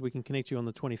 no worries. We can connect you on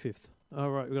the 25th. All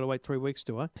right, we've got to wait 3 weeks,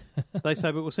 do I? They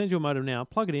say, but we'll send you a modem now.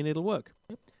 Plug it in, it'll work.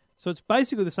 Yep. So it's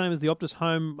basically the same as the Optus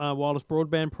Home wireless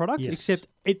broadband product, except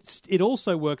it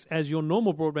also works as your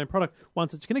normal broadband product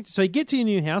once it's connected. So you get to your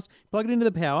new house, plug it into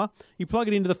the power, you plug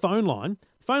it into the phone line.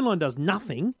 The phone line does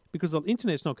nothing because the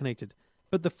internet's not connected.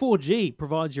 But the 4G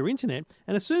provides your internet,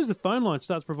 and as soon as the phone line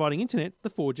starts providing internet, the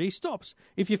 4G stops.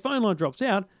 If your phone line drops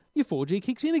out, your 4G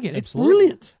kicks in again. Absolutely. It's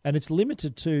brilliant. And it's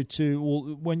limited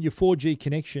to when your 4G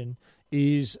connection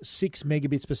is 6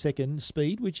 megabits per second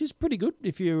speed, which is pretty good.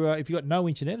 If you got no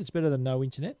internet, it's better than no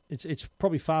internet. It's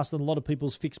probably faster than a lot of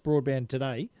people's fixed broadband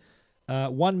today.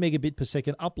 1 megabit per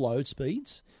second upload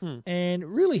speeds, and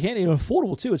really handy and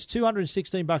affordable too. It's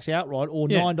 $216 outright, or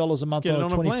 $9 a month on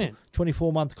a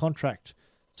 24-month contract.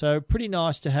 So pretty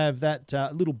nice to have that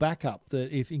little backup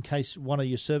that if in case one of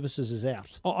your services is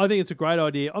out. I think it's a great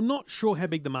idea. I'm not sure how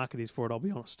big the market is for it, I'll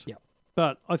be honest. Yeah.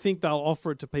 But I think they'll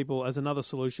offer it to people as another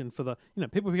solution for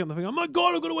people pick up the phone, oh my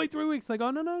God, I've got to wait 3 weeks. They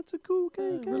go, no, it's a cool,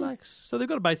 okay. Relax. So they've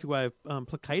got a basic way of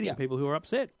placating people who are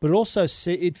upset. But also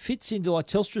it fits into, like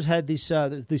Telstra's had this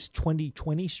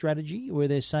 2020 strategy where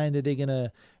they're saying that they're going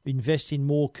to invest in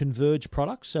more converged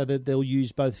products so that they'll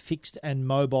use both fixed and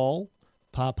mobile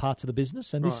parts of the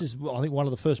business. And this is, I think, one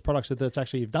of the first products that's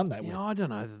actually done that with. I don't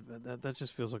know. That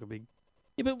just feels like a big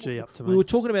G up to me. We were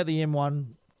talking about the M1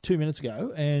 2 minutes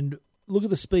ago, and look at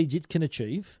the speeds it can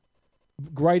achieve,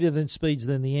 greater than speeds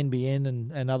than the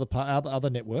NBN and other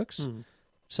networks.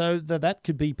 So that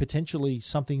could be potentially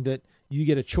something that you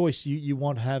get a choice. You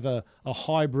want to have a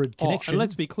hybrid connection. And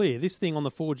let's be clear, this thing on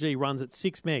the 4G runs at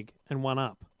 6 meg and 1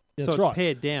 up. That's so it's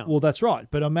pared down. Well, that's right.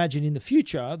 But imagine in the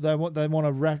future they want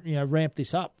to ramp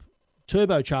this up,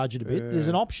 turbocharge it a bit. There's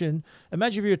an option.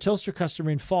 Imagine if you're a Telstra customer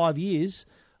in 5 years.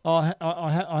 I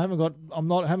haven't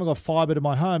got fibre to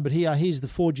my home, but here's the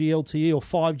 4G LTE or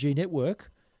 5G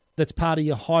network that's part of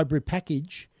your hybrid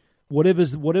package.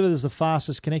 Whatever's the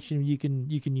fastest connection you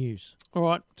can use. All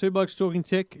right, Two Blokes Talking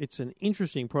Tech. It's an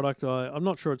interesting product. I'm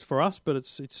not sure it's for us, but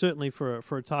it's certainly for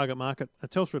a target market.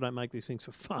 Telstra don't make these things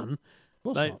for fun.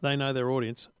 They know their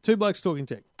audience. Two Blokes Talking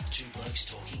Tech. Two Blokes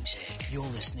Talking Tech. You're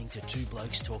listening to Two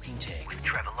Blokes Talking Tech. With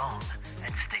Trevor Long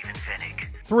and Stephen Fennick.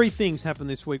 3 things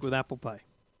happened this week with Apple Pay.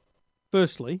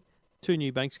 Firstly, 2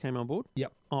 new banks came on board.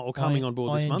 Yep. Or coming on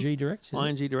board this month. ING Direct.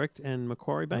 ING Direct and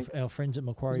Macquarie Bank. Our friends at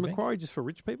Macquarie Bank. Is Macquarie just for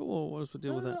rich people, or what is the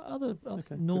deal with that? Other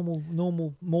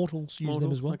normal mortals use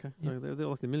them as well. Okay. Yeah. They're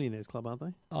like the Millionaires Club, aren't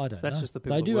they? I don't know. That's just the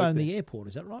people They do own there. the airport,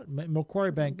 is that right?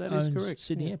 Macquarie Bank owns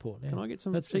Sydney Airport. Yeah. Can I get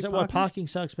some Is cheap that why parking?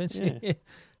 parking's so expensive? Yeah.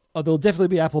 Oh, there'll definitely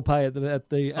be Apple Pay at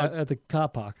the car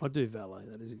park. I do valet.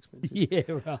 That is expensive. Yeah,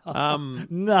 right.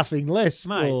 Nothing less,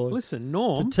 Mate, for, listen,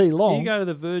 Norm. for T-Long. You go to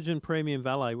the Virgin Premium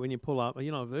Valet when you pull up.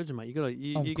 You're not a Virgin, mate. You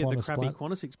get the crappy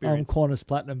Qantas I'm experience. Qantas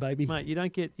Platinum, baby. Mate, you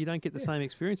don't get the same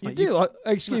experience, You mate. do.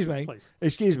 Excuse No, me. please.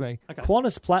 Excuse me. Okay.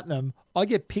 Qantas Platinum, I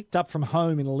get picked up from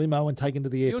home in a limo and taken to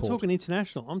the You're airport. talking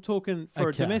international. I'm talking for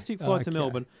Okay. a domestic flight to Okay.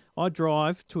 Melbourne. I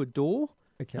drive to a door.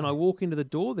 Okay. And I walk into the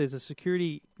door. There's a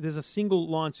single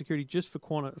line security just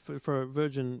for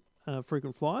Virgin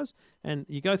frequent flyers, and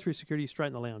you go through security straight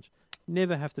in the lounge.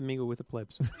 Never have to mingle with the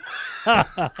plebs.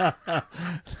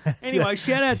 Anyway,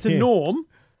 shout out to Norm.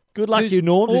 Good luck, who's you,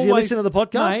 Norm. Does he always- listen to the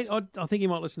podcast? Mate, I think he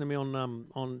might listen to me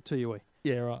on TUE,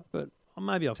 Yeah, right. but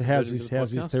maybe I'll. So how's his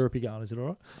therapy going? Is it all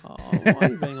right? Oh, why are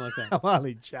you being like that? I'm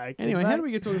only joking. Anyway, how do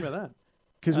we get talking about that?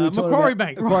 Because we were talking Macquarie about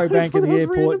Bank. Macquarie Bank and the That was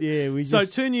airport. random. Yeah, we So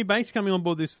just... two new banks coming on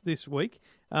board this week.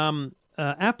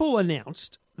 Apple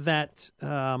announced that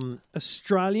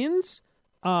Australians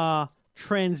are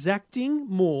transacting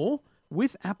more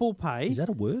with Apple Pay Is that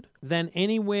a word? than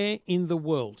anywhere in the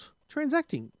world. Doing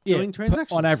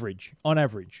transactions. On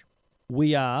average,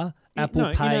 we are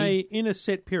Apple Pay. in a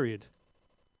set period.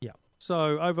 Yeah.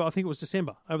 So over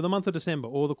the month of December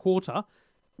or the quarter,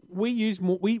 we used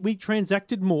more. We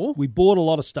transacted more. We bought a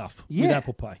lot of stuff with Yeah.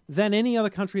 Apple Pay. Than any other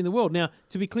country in the world. Now,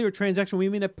 to be clear, a transaction, we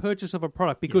mean a purchase of a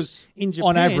product because in Japan...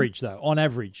 On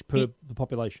average per the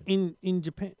population. In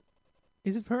Japan...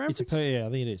 Is it per average? Yeah, I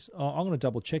think it is. I'm going to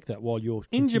double check that while you're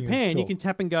In continuing to Japan, you talk. can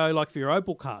tap and go like for your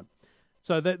Opal card.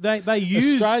 So they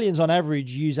use... Australians, on average,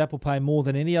 use Apple Pay more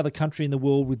than any other country in the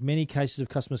world, with many cases of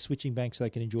customers switching banks so they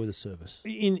can enjoy the service.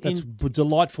 That's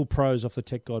delightful prose off the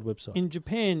Tech Guide website. In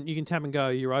Japan, you can tap and go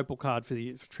your Opal card for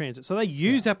transit. So they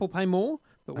use Apple Pay more,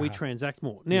 but we transact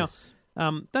more. Now, Yes.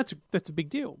 that's a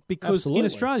big deal because Absolutely. in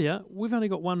Australia, we've only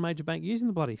got one major bank using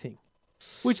the bloody thing.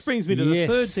 Which brings me to the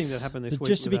third thing that happened this But week.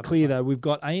 just to with be Apple clear, Pay. though, we've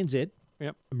got ANZ,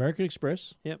 Yep. American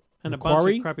Express, Yep. And a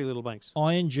Macquarie, bunch of crappy little banks.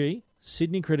 ING,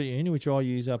 Sydney Credit Union, which I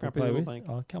use Apple Crappy Pay little with. bank.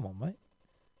 Oh, come on, mate.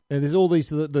 And there's all these,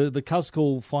 the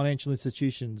Cuscal financial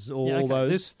institutions, all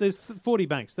those. There's 40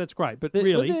 banks. That's great. But They're-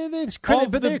 really, there's credit,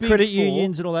 of but the they're big credit four-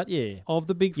 unions and all that, yeah. of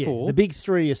the big Yeah, four, the big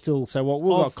three are still, so what, we've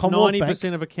got of Commonwealth 90%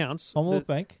 Bank, of accounts, Commonwealth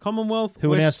Bank, Commonwealth,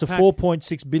 who announced a Westpac-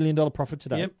 $4.6 billion profit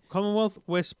today. Yep, Commonwealth,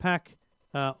 Westpac,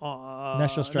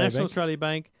 National Australia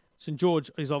Bank. St George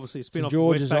is obviously a spin-off St.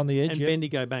 George of is Westpac on the edge, and yep.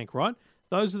 Bendigo Bank, right?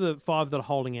 Those are the five that are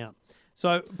holding out.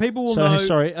 So people will So, know...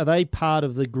 sorry, are they part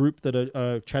of the group that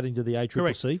are chatting to the ACCC?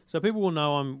 Correct. So people will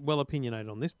know I'm well opinionated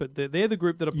on this, but they're the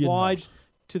group that You're applied not.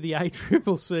 to the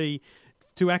ACCC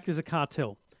to act as a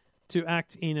cartel, to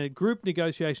act in a group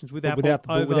negotiations with But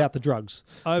Apple without the drugs.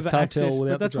 over cartel access.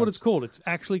 without But that's the what drugs. it's called. It's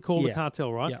actually called a Yeah.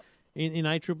 cartel, right? Yeah. In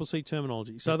ACCC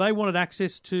terminology. So they wanted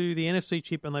access to the NFC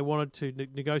chip and they wanted to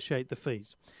negotiate the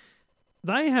fees.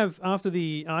 They have, after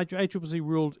the ACCC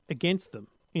ruled against them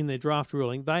in their draft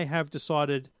ruling, they have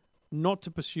decided not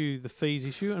to pursue the fees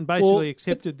issue and basically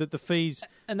accepted that the fees...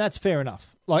 And that's fair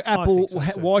enough. Like I Apple, think so,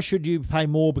 too. why should you pay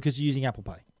more because you're using Apple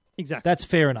Pay? Exactly. That's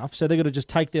fair enough. So they've got to just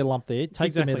take their lump there,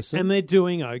 take the medicine. And they're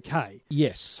doing okay.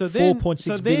 Yes. So then,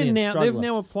 4.6 billion they've struggling.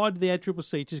 now applied to the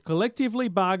ACCC to collectively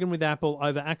bargain with Apple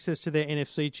over access to their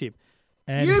NFC chip.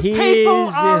 And you here's, people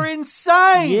are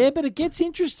insane! Yeah, but it gets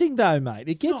interesting though, mate.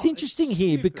 It gets not. interesting It's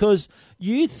here stupid. because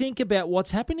you think about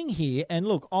what's happening here, and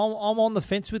look, I'm on the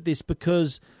fence with this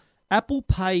because Apple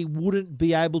Pay wouldn't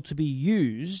be able to be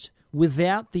used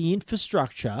without the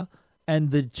infrastructure and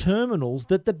the terminals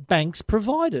that the banks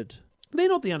provided. They're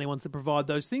not the only ones that provide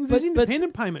those things. But- There's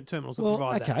independent payment terminals that Well,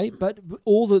 provide okay, that. but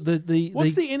all what's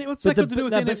What's that got to do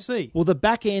with NFC? Well, the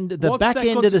back end, What's that got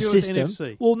of to the do with system.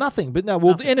 NFC? Well, nothing. But no,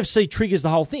 well, Nothing. the NFC triggers the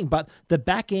whole thing. But the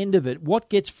back end of it, what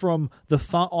gets from the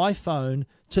iPhone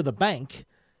to the bank,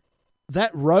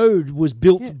 that road was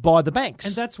built by the banks.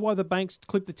 And that's why the banks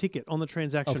clip the ticket on the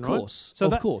transaction, Of right? course, So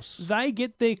of that- course. They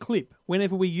get their clip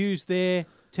whenever we use their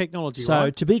technology, So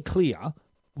right? to be clear,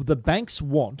 the banks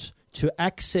want to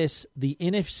access the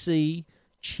NFC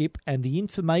chip and the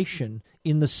information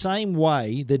in the same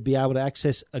way they'd be able to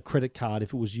access a credit card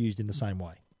if it was used in the same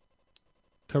way.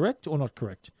 Correct or not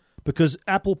correct? Because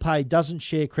Apple Pay doesn't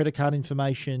share credit card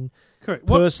information, Correct.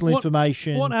 personal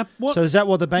information. So is that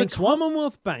what the banks the want?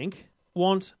 Commonwealth Bank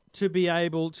want to be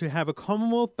able to have a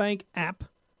Commonwealth Bank app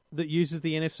that uses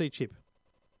the NFC chip.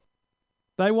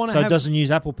 They want to So have... it doesn't use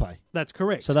Apple Pay. That's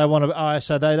correct. So they want to.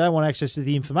 So they don't want access to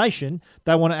the information.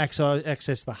 They want to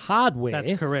access the hardware.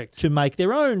 That's correct. To make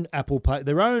their own Apple Pay,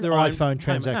 their own Their own iPhone payment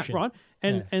transaction. app,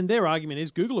 right? And their argument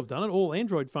is Google have done it. All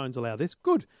Android phones allow this.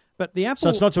 Good. But the Apple... So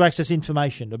it's not to access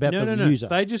information about the user.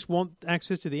 They just want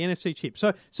access to the NFC chip.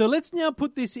 So let's now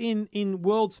put this in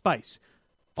world space.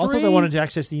 I thought they wanted to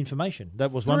access the information.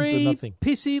 That was one thing.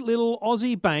 Pissy little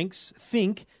Aussie banks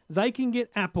think they can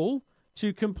get Apple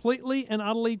to completely and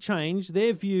utterly change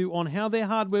their view on how their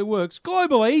hardware works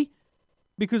globally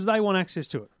because they want access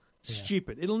to it. Yeah.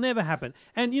 Stupid. It'll never happen.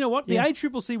 And you know what? The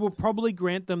ACCC will probably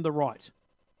grant them the right.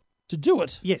 To do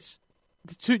it? Yes.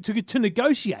 To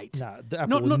negotiate. No, the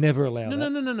Apple will never allow that.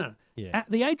 No. Yeah.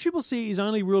 The ACCC is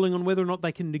only ruling on whether or not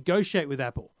they can negotiate with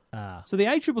Apple. So the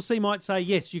ACCC might say,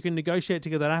 yes, you can negotiate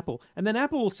together with Apple. And then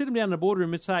Apple will sit them down in a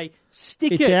boardroom and say,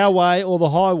 stick it. It's our way or the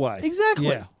highway. Exactly.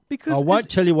 Yeah. Because I won't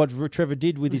tell you what Trevor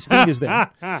did with his fingers then.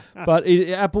 But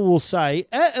Apple will say,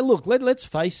 look, let's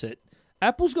face it.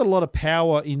 Apple's got a lot of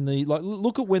power in the...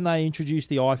 look at when they introduced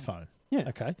the iPhone. Yeah.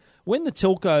 Okay. When the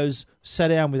telcos sat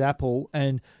down with Apple,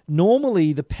 and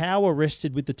normally the power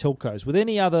rested with the telcos. With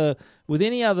any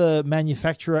other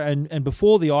manufacturer, and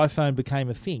before the iPhone became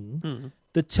a thing,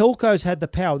 the telcos had the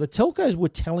power. The telcos were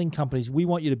telling companies, we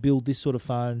want you to build this sort of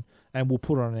phone and we'll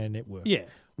put it on our network. Yeah.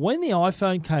 When the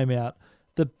iPhone came out,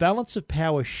 the balance of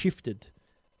power shifted.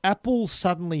 Apple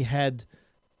suddenly had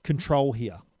control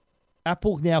here.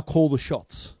 Apple now call the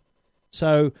shots.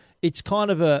 So it's kind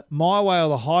of a my way or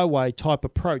the highway type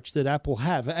approach that Apple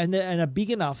have, and are big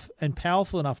enough and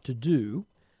powerful enough to do.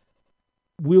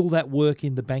 Will that work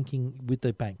in the banking with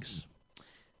the banks?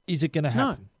 Is it going to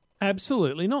happen? No,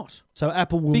 absolutely not. So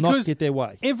Apple will not get their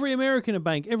way. Every American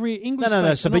bank, every English bank...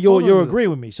 No. So, but you're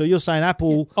agreeing with me. So you're saying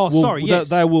Apple... Yeah. Yes.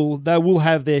 They will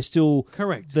have their still...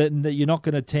 Correct. That you're not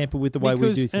going to tamper with the way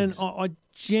we do things. And I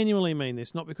genuinely mean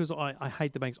this, not because I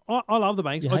hate the banks. I love the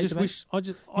banks.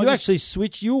 You actually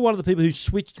switched... You were one of the people who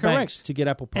switched banks to get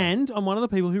Apple Pay. And I'm one of the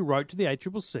people who wrote to the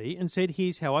ACCC and said,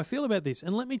 here's how I feel about this.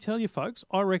 And let me tell you, folks,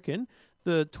 I reckon...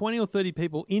 the 20 or 30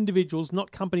 people, individuals,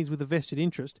 not companies with a vested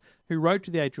interest, who wrote to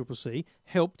the ACCC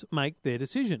helped make their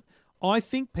decision. I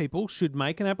think people should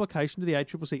make an application to the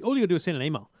ACCC. All you got to do is send an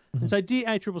email and say, Dear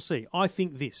ACCC, I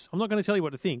think this. I'm not going to tell you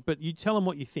what to think, but you tell them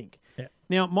what you think. Yeah.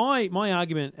 Now, my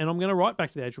argument, and I'm going to write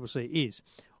back to the ACCC, is,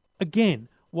 again,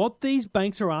 what these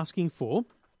banks are asking for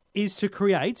is to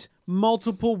create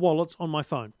multiple wallets on my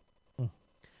phone.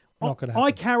 Not going to happen. I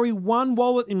carry one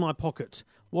wallet in my pocket.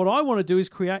 What I want to do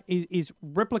is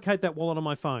replicate that wallet on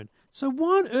my phone. So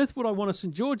why on earth would I want a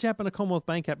St. George app and a Commonwealth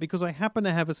Bank app? Because I happen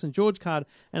to have a St. George card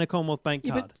and a Commonwealth Bank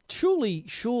card. But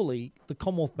surely the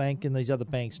Commonwealth Bank and these other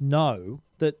banks know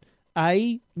that,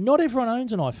 A, not everyone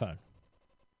owns an iPhone.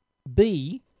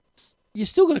 B, you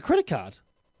still got a credit card.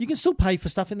 You can still pay for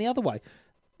stuff in the other way.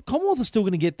 Commonwealth are still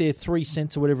going to get their 3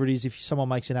 cents or whatever it is if someone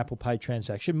makes an Apple Pay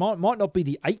transaction. Might not be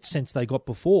the 8 cents they got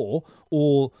before,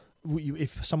 or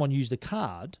if someone used a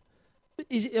card.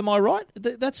 Am I right?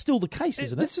 That's still the case,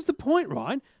 isn't it? This is the point,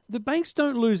 right? The banks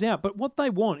don't lose out, but what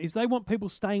they want is they want people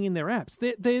staying in their apps.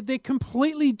 They're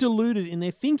completely deluded in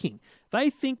their thinking. They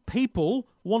think people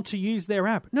want to use their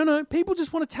app. No, people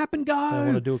just want to tap and go. They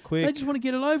want to do it quick. They just want to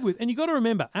get it over with. And you've got to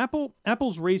remember,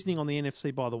 Apple's reasoning on the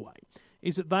NFC, by the way,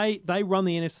 is that they run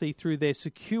the NFC through their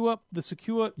secure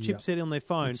chipset on their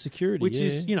phone, it's security, which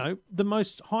is the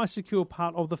most high secure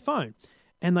part of the phone.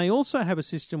 And they also have a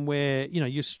system where,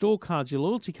 your store cards, your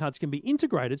loyalty cards can be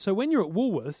integrated. So when you're at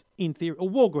Woolworths, in theory,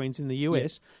 or Walgreens in the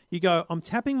US, you go, I'm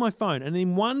tapping my phone. And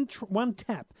in one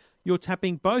tap, you're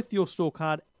tapping both your store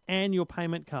card and your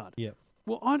payment card. Yeah.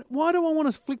 Well, why do I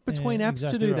want to flick between apps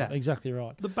to do that? Exactly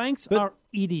right. The banks are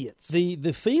idiots.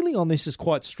 The feeling on this is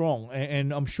quite strong.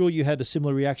 And I'm sure you had a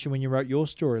similar reaction when you wrote your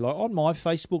story. Like on my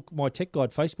Tech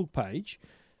Guide Facebook page,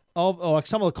 like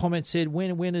some of the comments said,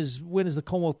 when is the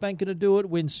Commonwealth Bank going to do it?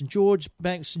 When St. George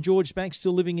Bank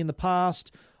still living in the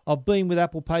past? I've been with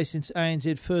Apple Pay since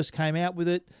ANZ first came out with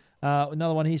it.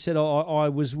 Another one here said, I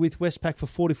was with Westpac for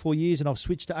 44 years and I've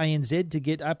switched to ANZ to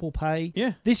get Apple Pay.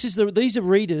 Yeah, these are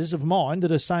readers of mine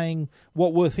that are saying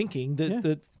what we're thinking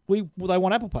that they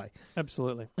want Apple Pay.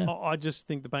 Absolutely. Yeah. I just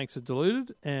think the banks are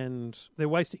deluded and they're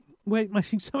wasting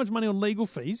so much money on legal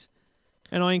fees.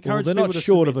 And I encourage they're people not to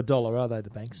short submit. of $1, are they, the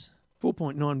banks?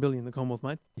 4.9 billion the Commonwealth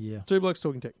made. Yeah. Two Blokes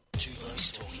Talking Tech. Two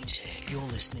Blokes Talking Tech. You're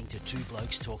listening to Two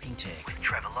Blokes Talking Tech. With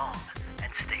Trevor Long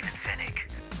and Stephen Fennick.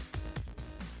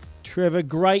 Trevor,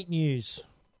 great news.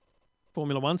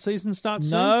 Formula One season starts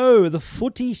soon? No, the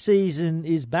footy season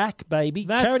is back, baby.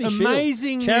 That's Charity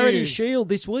amazing Shield. Charity news. Shield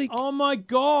this week. Oh, my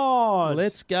God.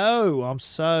 Let's go. I'm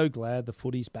so glad the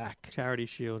footy's back. Charity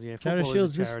Shield, yeah. Charity Football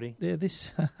Shield's is a charity.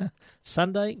 this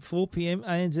Sunday, 4 p.m,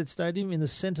 ANZ Stadium. In the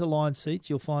centre line seats,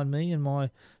 you'll find me and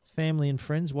my family and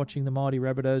friends watching the mighty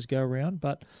Rabbitohs go around.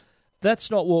 But that's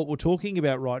not what we're talking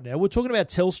about right now. We're talking about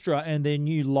Telstra and their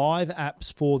new live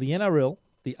apps for the NRL,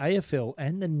 the AFL,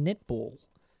 and the netball.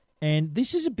 And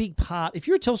this is a big part. If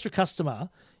you're a Telstra customer,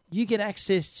 you get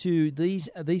access to these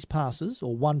passes,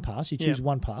 or one pass. You choose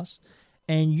one pass,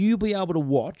 and you'll be able to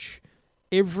watch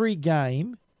every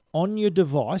game on your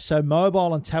device, so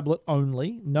mobile and tablet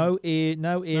only. No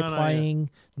airplaying,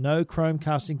 no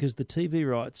Chromecasting, because the TV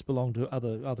rights belong to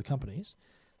other companies.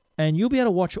 And you'll be able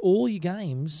to watch all your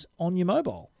games on your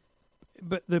mobile.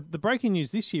 But the breaking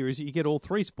news this year is that you get all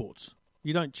three sports.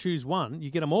 You don't choose one;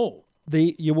 you get them all.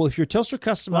 If you're a Telstra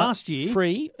customer, last year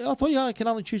free. I thought you can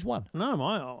only choose one.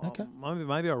 No, okay.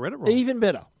 Maybe I read it wrong. Even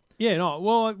better. Yeah, no.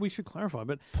 Well, we should clarify.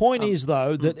 But point is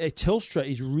though that Telstra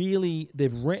is really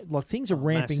things are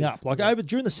ramping massive. up. Like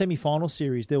during the semi-final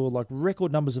series, there were like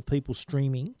record numbers of people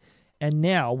streaming, and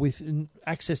now with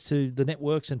access to the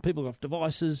networks and people have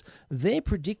devices, they're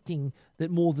predicting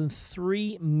that more than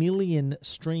 3 million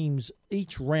streams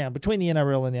each round between the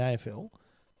NRL and the AFL.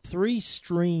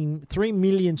 3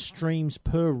 million streams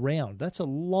per round. That's a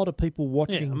lot of people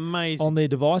watching on their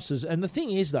devices. And the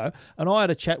thing is, though, and I had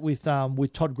a chat with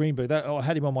Todd Greenberg. I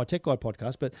had him on my Tech Guide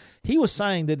podcast, but he was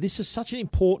saying that this is such an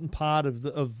important part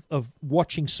of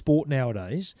watching sport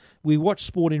nowadays. We watch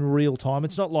sport in real time.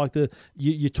 It's not like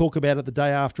you talk about it the day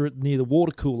after it near the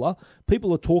water cooler.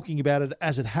 People are talking about it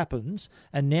as it happens.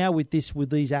 And now with these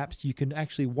apps, you can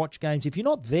actually watch games. If you're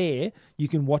not there, you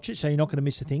can watch it, so you're not going to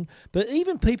miss a thing. But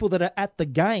even people that are at the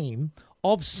game,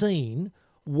 I've seen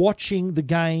watching the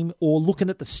game or looking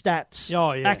at the stats,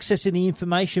 accessing the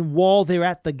information while they're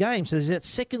at the game. So there's that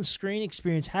second screen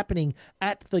experience happening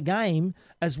at the game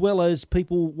as well as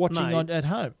people watching at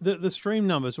home. The stream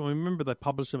numbers, well, remember they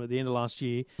published them at the end of last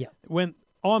year. Yeah.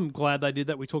 I'm glad they did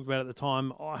that. We talked about it at the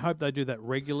time. I hope they do that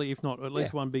regularly, if not at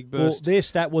least one big burst. Well, their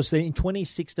stat was in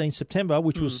 2016 September,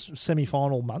 which was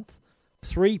semi-final month.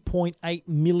 3.8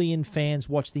 million fans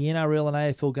watched the NRL and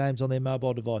AFL games on their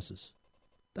mobile devices.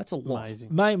 That's a lot. Amazing.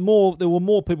 There were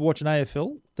more people watching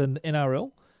AFL than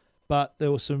NRL, but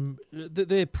there were some.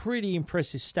 They're pretty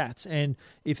impressive stats. And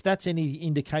if that's any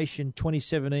indication,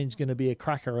 2017 is going to be a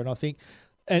cracker. And I think,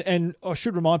 and I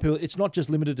should remind people, it's not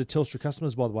just limited to Telstra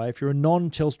customers. By the way, if you're a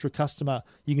non-Telstra customer,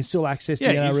 you can still access the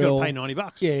NRL. Yeah, you've got to pay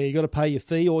 $90. Yeah, you got to pay your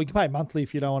fee, or you can pay monthly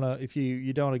if you don't want to. If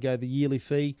you don't want to go the yearly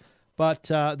fee.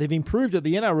 But they've improved it.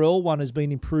 The NRL one has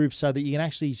been improved so that you can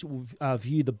actually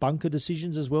view the bunker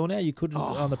decisions as well now. You couldn't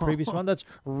on the previous one. That's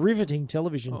riveting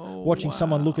television, watching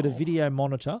someone look at a video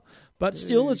monitor. But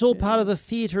still, it's all part of the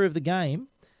theatre of the game.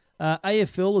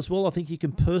 AFL as well, I think you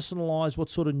can personalise what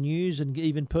sort of news and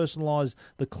even personalise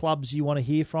the clubs you want to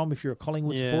hear from. If you're a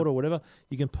Collingwood supporter or whatever,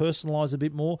 you can personalise a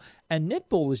bit more. And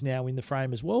netball is now in the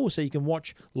frame as well, so you can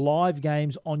watch live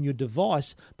games on your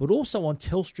device, but also on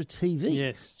Telstra TV.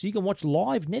 Yes. So you can watch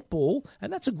live netball,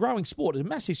 and that's a growing sport. It's a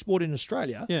massive sport in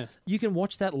Australia. Yeah. You can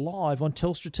watch that live on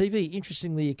Telstra TV.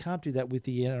 Interestingly, you can't do that with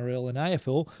the NRL and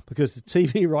AFL because the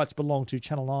TV rights belong to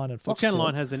Channel 9 and Foxtel. Well, Channel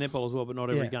 9 has the netball as well, but not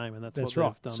every game, and that's what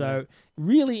right. they've done. So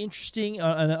really interesting,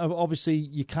 and obviously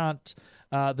you can't.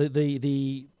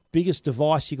 The biggest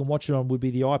device you can watch it on would be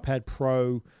the iPad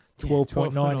Pro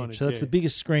 12.9 inch. So that's the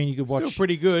biggest screen you could watch. Still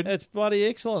pretty good. It's bloody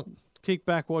excellent. Kick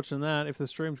back watching that if the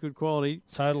stream's good quality.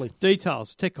 Totally.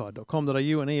 Details, techguide.com.au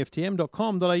and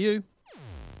EFTM.com.au.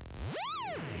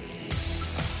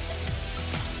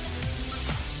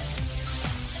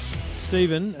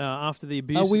 Stephen, after the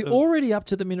abuse... Are we already up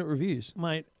to the minute reviews?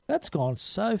 Mate... That's gone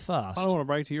so fast. I don't want to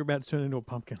break to you. You're about to turn into a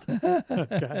pumpkin.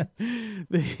 Okay.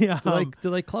 Do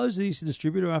they close the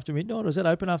distributor after midnight, or is that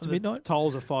open after midnight?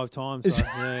 Tolls are 5 times.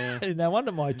 So, No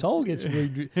wonder my toll gets...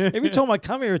 Every time I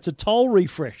come here, it's a toll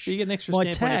refresh. You get an extra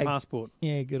stamp on your passport.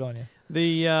 Yeah, good on you.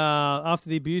 After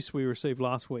the abuse we received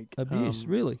last week. Abuse,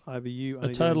 really? Over you.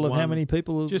 A total of how many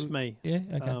people? Just me. Yeah,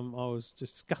 okay. I was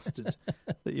disgusted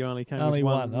that you only came only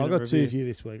with one. I got 2 for you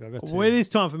this week. Well, it is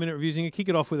time for minute reviews. And you kick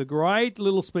it off with a great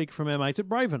little speaker from our mates at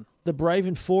Braven. The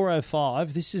Braven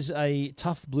 405. This is a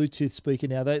tough Bluetooth speaker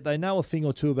now. They know a thing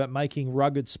or two about making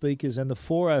rugged speakers, and the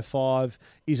 405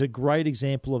 is a great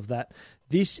example of that.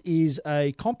 This is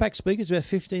a compact speaker. It's about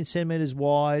 15 centimetres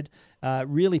wide,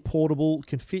 really portable,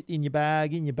 can fit in your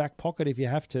bag, in your back pocket if you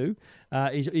have to.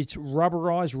 It's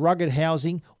rubberised, rugged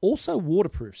housing, also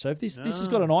waterproof. So if this has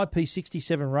got an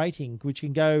IP67 rating, which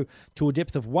can go to a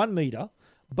depth of 1 metre.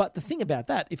 But the thing about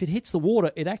that, if it hits the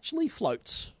water, it actually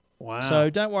floats. Wow. So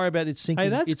don't worry about it sinking. Hey,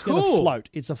 that's it's cool. going to float.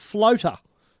 It's a floater.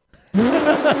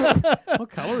 What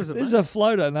colour is it, There's mate? a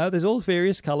floater. No, there's all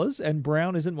various colours, and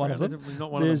brown isn't one Brown of them. isn't-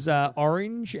 not one of There's them.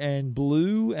 orange and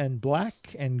blue and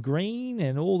black and green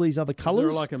and all these other colours.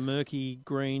 Is there like a murky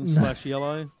green /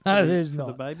 yellow? No, for there's for not.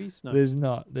 the babies? No. There's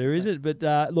not. There isn't. But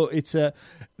look, it's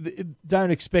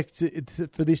don't expect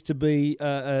for this to be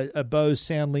a Bose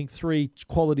SoundLink 3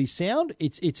 quality sound.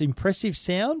 It's impressive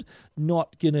sound.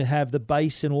 Not going to have the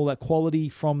bass and all that quality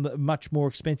from the much more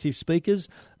expensive speakers,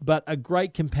 but a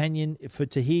great companion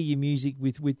to hear your music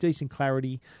with decent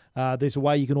clarity. There's a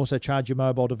way you can also charge your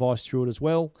mobile device through it as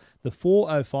well. The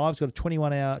 405's got a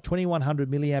 2100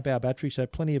 milliamp hour battery, so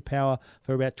plenty of power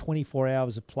for about 24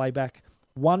 hours of playback.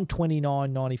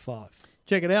 $129.95.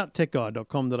 Check it out,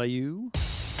 techguide.com.au.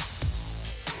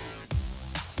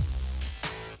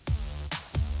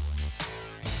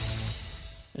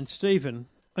 And Stephen,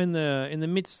 in the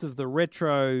midst of the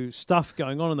retro stuff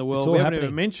going on in the world, It's all we haven't happening.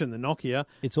 even mentioned the Nokia.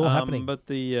 It's all happening. But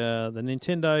the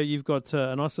Nintendo, you've got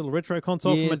a nice little retro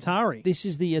console from Atari. This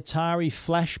is the Atari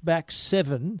Flashback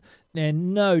 7.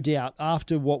 And no doubt,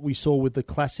 after what we saw with the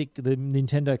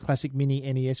Nintendo Classic Mini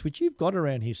NES, which you've got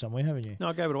around here somewhere, haven't you? No,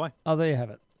 I gave it away. Oh, there you have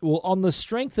it. Well, on the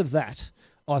strength of that,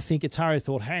 I think Atari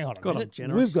thought, hang on a God, I'm minute,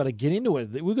 generous. we've got to get into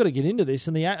it. We've got to get into this.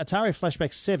 And the Atari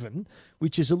Flashback 7,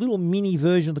 which is a little mini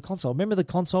version of the console. Remember the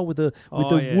console with the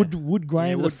yeah. wood grain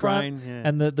Yeah, at the wood front grain, yeah.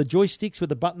 and the joysticks with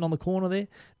the button on the corner there?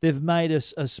 They've made a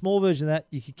small version of that.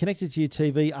 You can connect it to your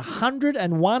TV.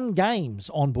 101 games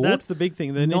on board. That's the big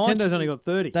thing. The Nintendo's only got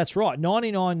 30. That's right,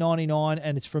 $99.99,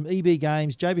 and it's from EB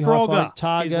Games, JB Frogger Hi-Fi,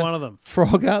 Target. is one of them.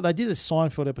 Frogger. They did a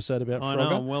Seinfeld episode about I Frogger.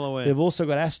 know, I'm well aware. They've also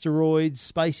got Asteroids,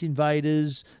 Space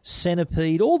Invaders,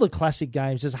 Centipede, all the classic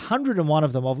games. There's 101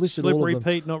 of them. I've listed all Slippery of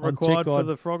them. Pete not on required for Tech Guide.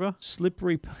 the Frogger.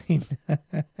 Slippery Pete.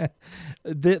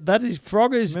 that is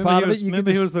Frogger is Remember part he of was, it.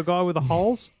 remember he was the guy with the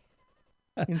holes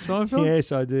in Seinfeld?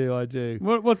 Yes, I do.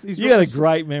 What's he's You got a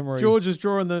great memory. George is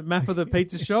drawing the map of the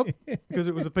pizza shop because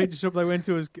it was a pizza shop they went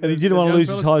to. And he didn't want to lose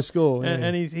his high score. And, yeah.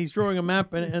 and he's drawing a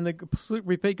map, and the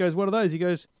Slippery Pete goes, "What are those?" He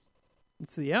goes,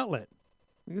 "It's the outlet."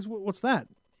 He goes, "What's that?"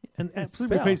 And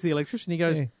Slippery power. Pete's the electrician. He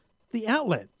goes, Yeah. "The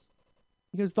outlet."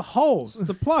 He goes, "The holes,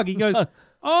 the plug." He goes,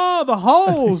 "Oh, the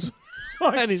holes." It's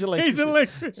like, And he's an he's an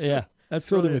electrician. Yeah, that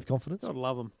filled him Brilliant. with confidence. I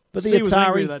love him. But He the was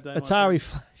angry Atari, that day, my friend.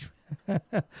 Flash.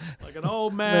 Like an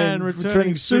old man Man,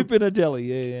 returning soup in a deli.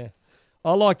 Yeah.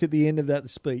 I liked at the end of that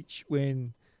speech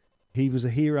when he was a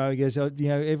hero. He goes,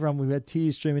 everyone, we had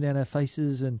tears streaming down our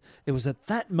faces. And it was at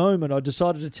that moment I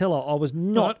decided to tell her I was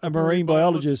not a marine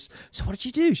biologist. So what did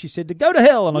you do? She said, to go to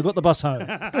hell. And I got the bus home.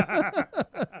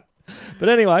 But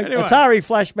anyway, Atari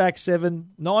Flashback 7,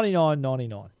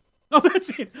 $99.99. Oh, that's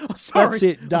it. Oh, sorry. That's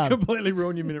it, done. I completely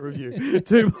ruined your minute review.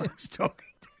 Two Blokes Talking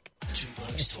Tech. Two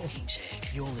Blokes Talking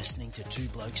Tech. You're listening to Two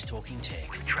Blokes Talking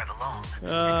Tech. With Trevor Long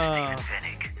Ah. and Stephen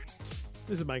Fennick.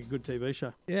 This would make a good TV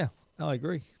show. Yeah, I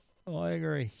agree.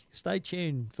 Stay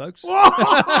tuned, folks. Two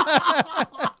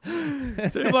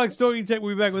Blokes Talking Tech.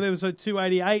 We'll be back with episode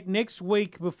 288 next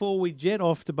week before we jet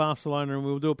off to Barcelona, and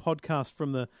we'll do a podcast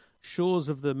from the shores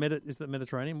of the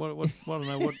Mediterranean? What I don't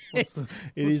know. What's the,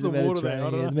 It what's is the water there? I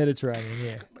Mediterranean. don't know. The Mediterranean,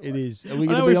 yeah. It is. Are we I going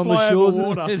know to we be on the fly over shores of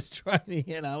water. the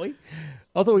Mediterranean, are we?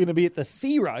 I thought we were going to be at the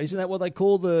FIRA. Isn't that what they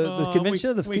call the convention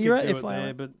of the we FIRA? could do it FIRA?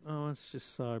 there, but it's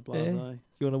just so Yeah. blasé. Do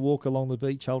you want to walk along the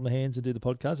beach holding hands and do the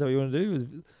podcast? Is that what you want to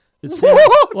do? It sounds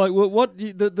like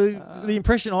the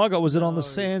impression I got was that on the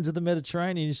sands of the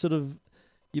Mediterranean,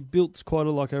 you built quite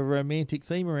a romantic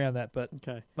theme around that. But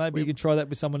Okay. maybe you can try that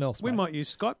with someone else. We mate. might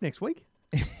use Skype next week.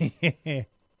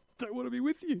 Don't want to be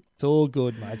with you. It's all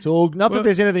good, mate. It's all not that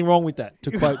there's anything wrong with that.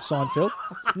 To quote Seinfeld,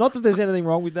 not that there's anything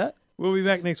wrong with that. We'll be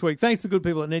back next week. Thanks to the good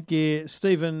people at Netgear.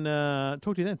 Stephen,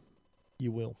 talk to you then.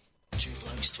 You will. Two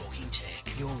Blokes Talking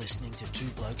Tech. You're listening to Two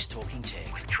Blokes Talking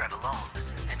Tech. With Trevor Long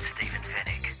and Stephen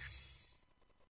Fennick.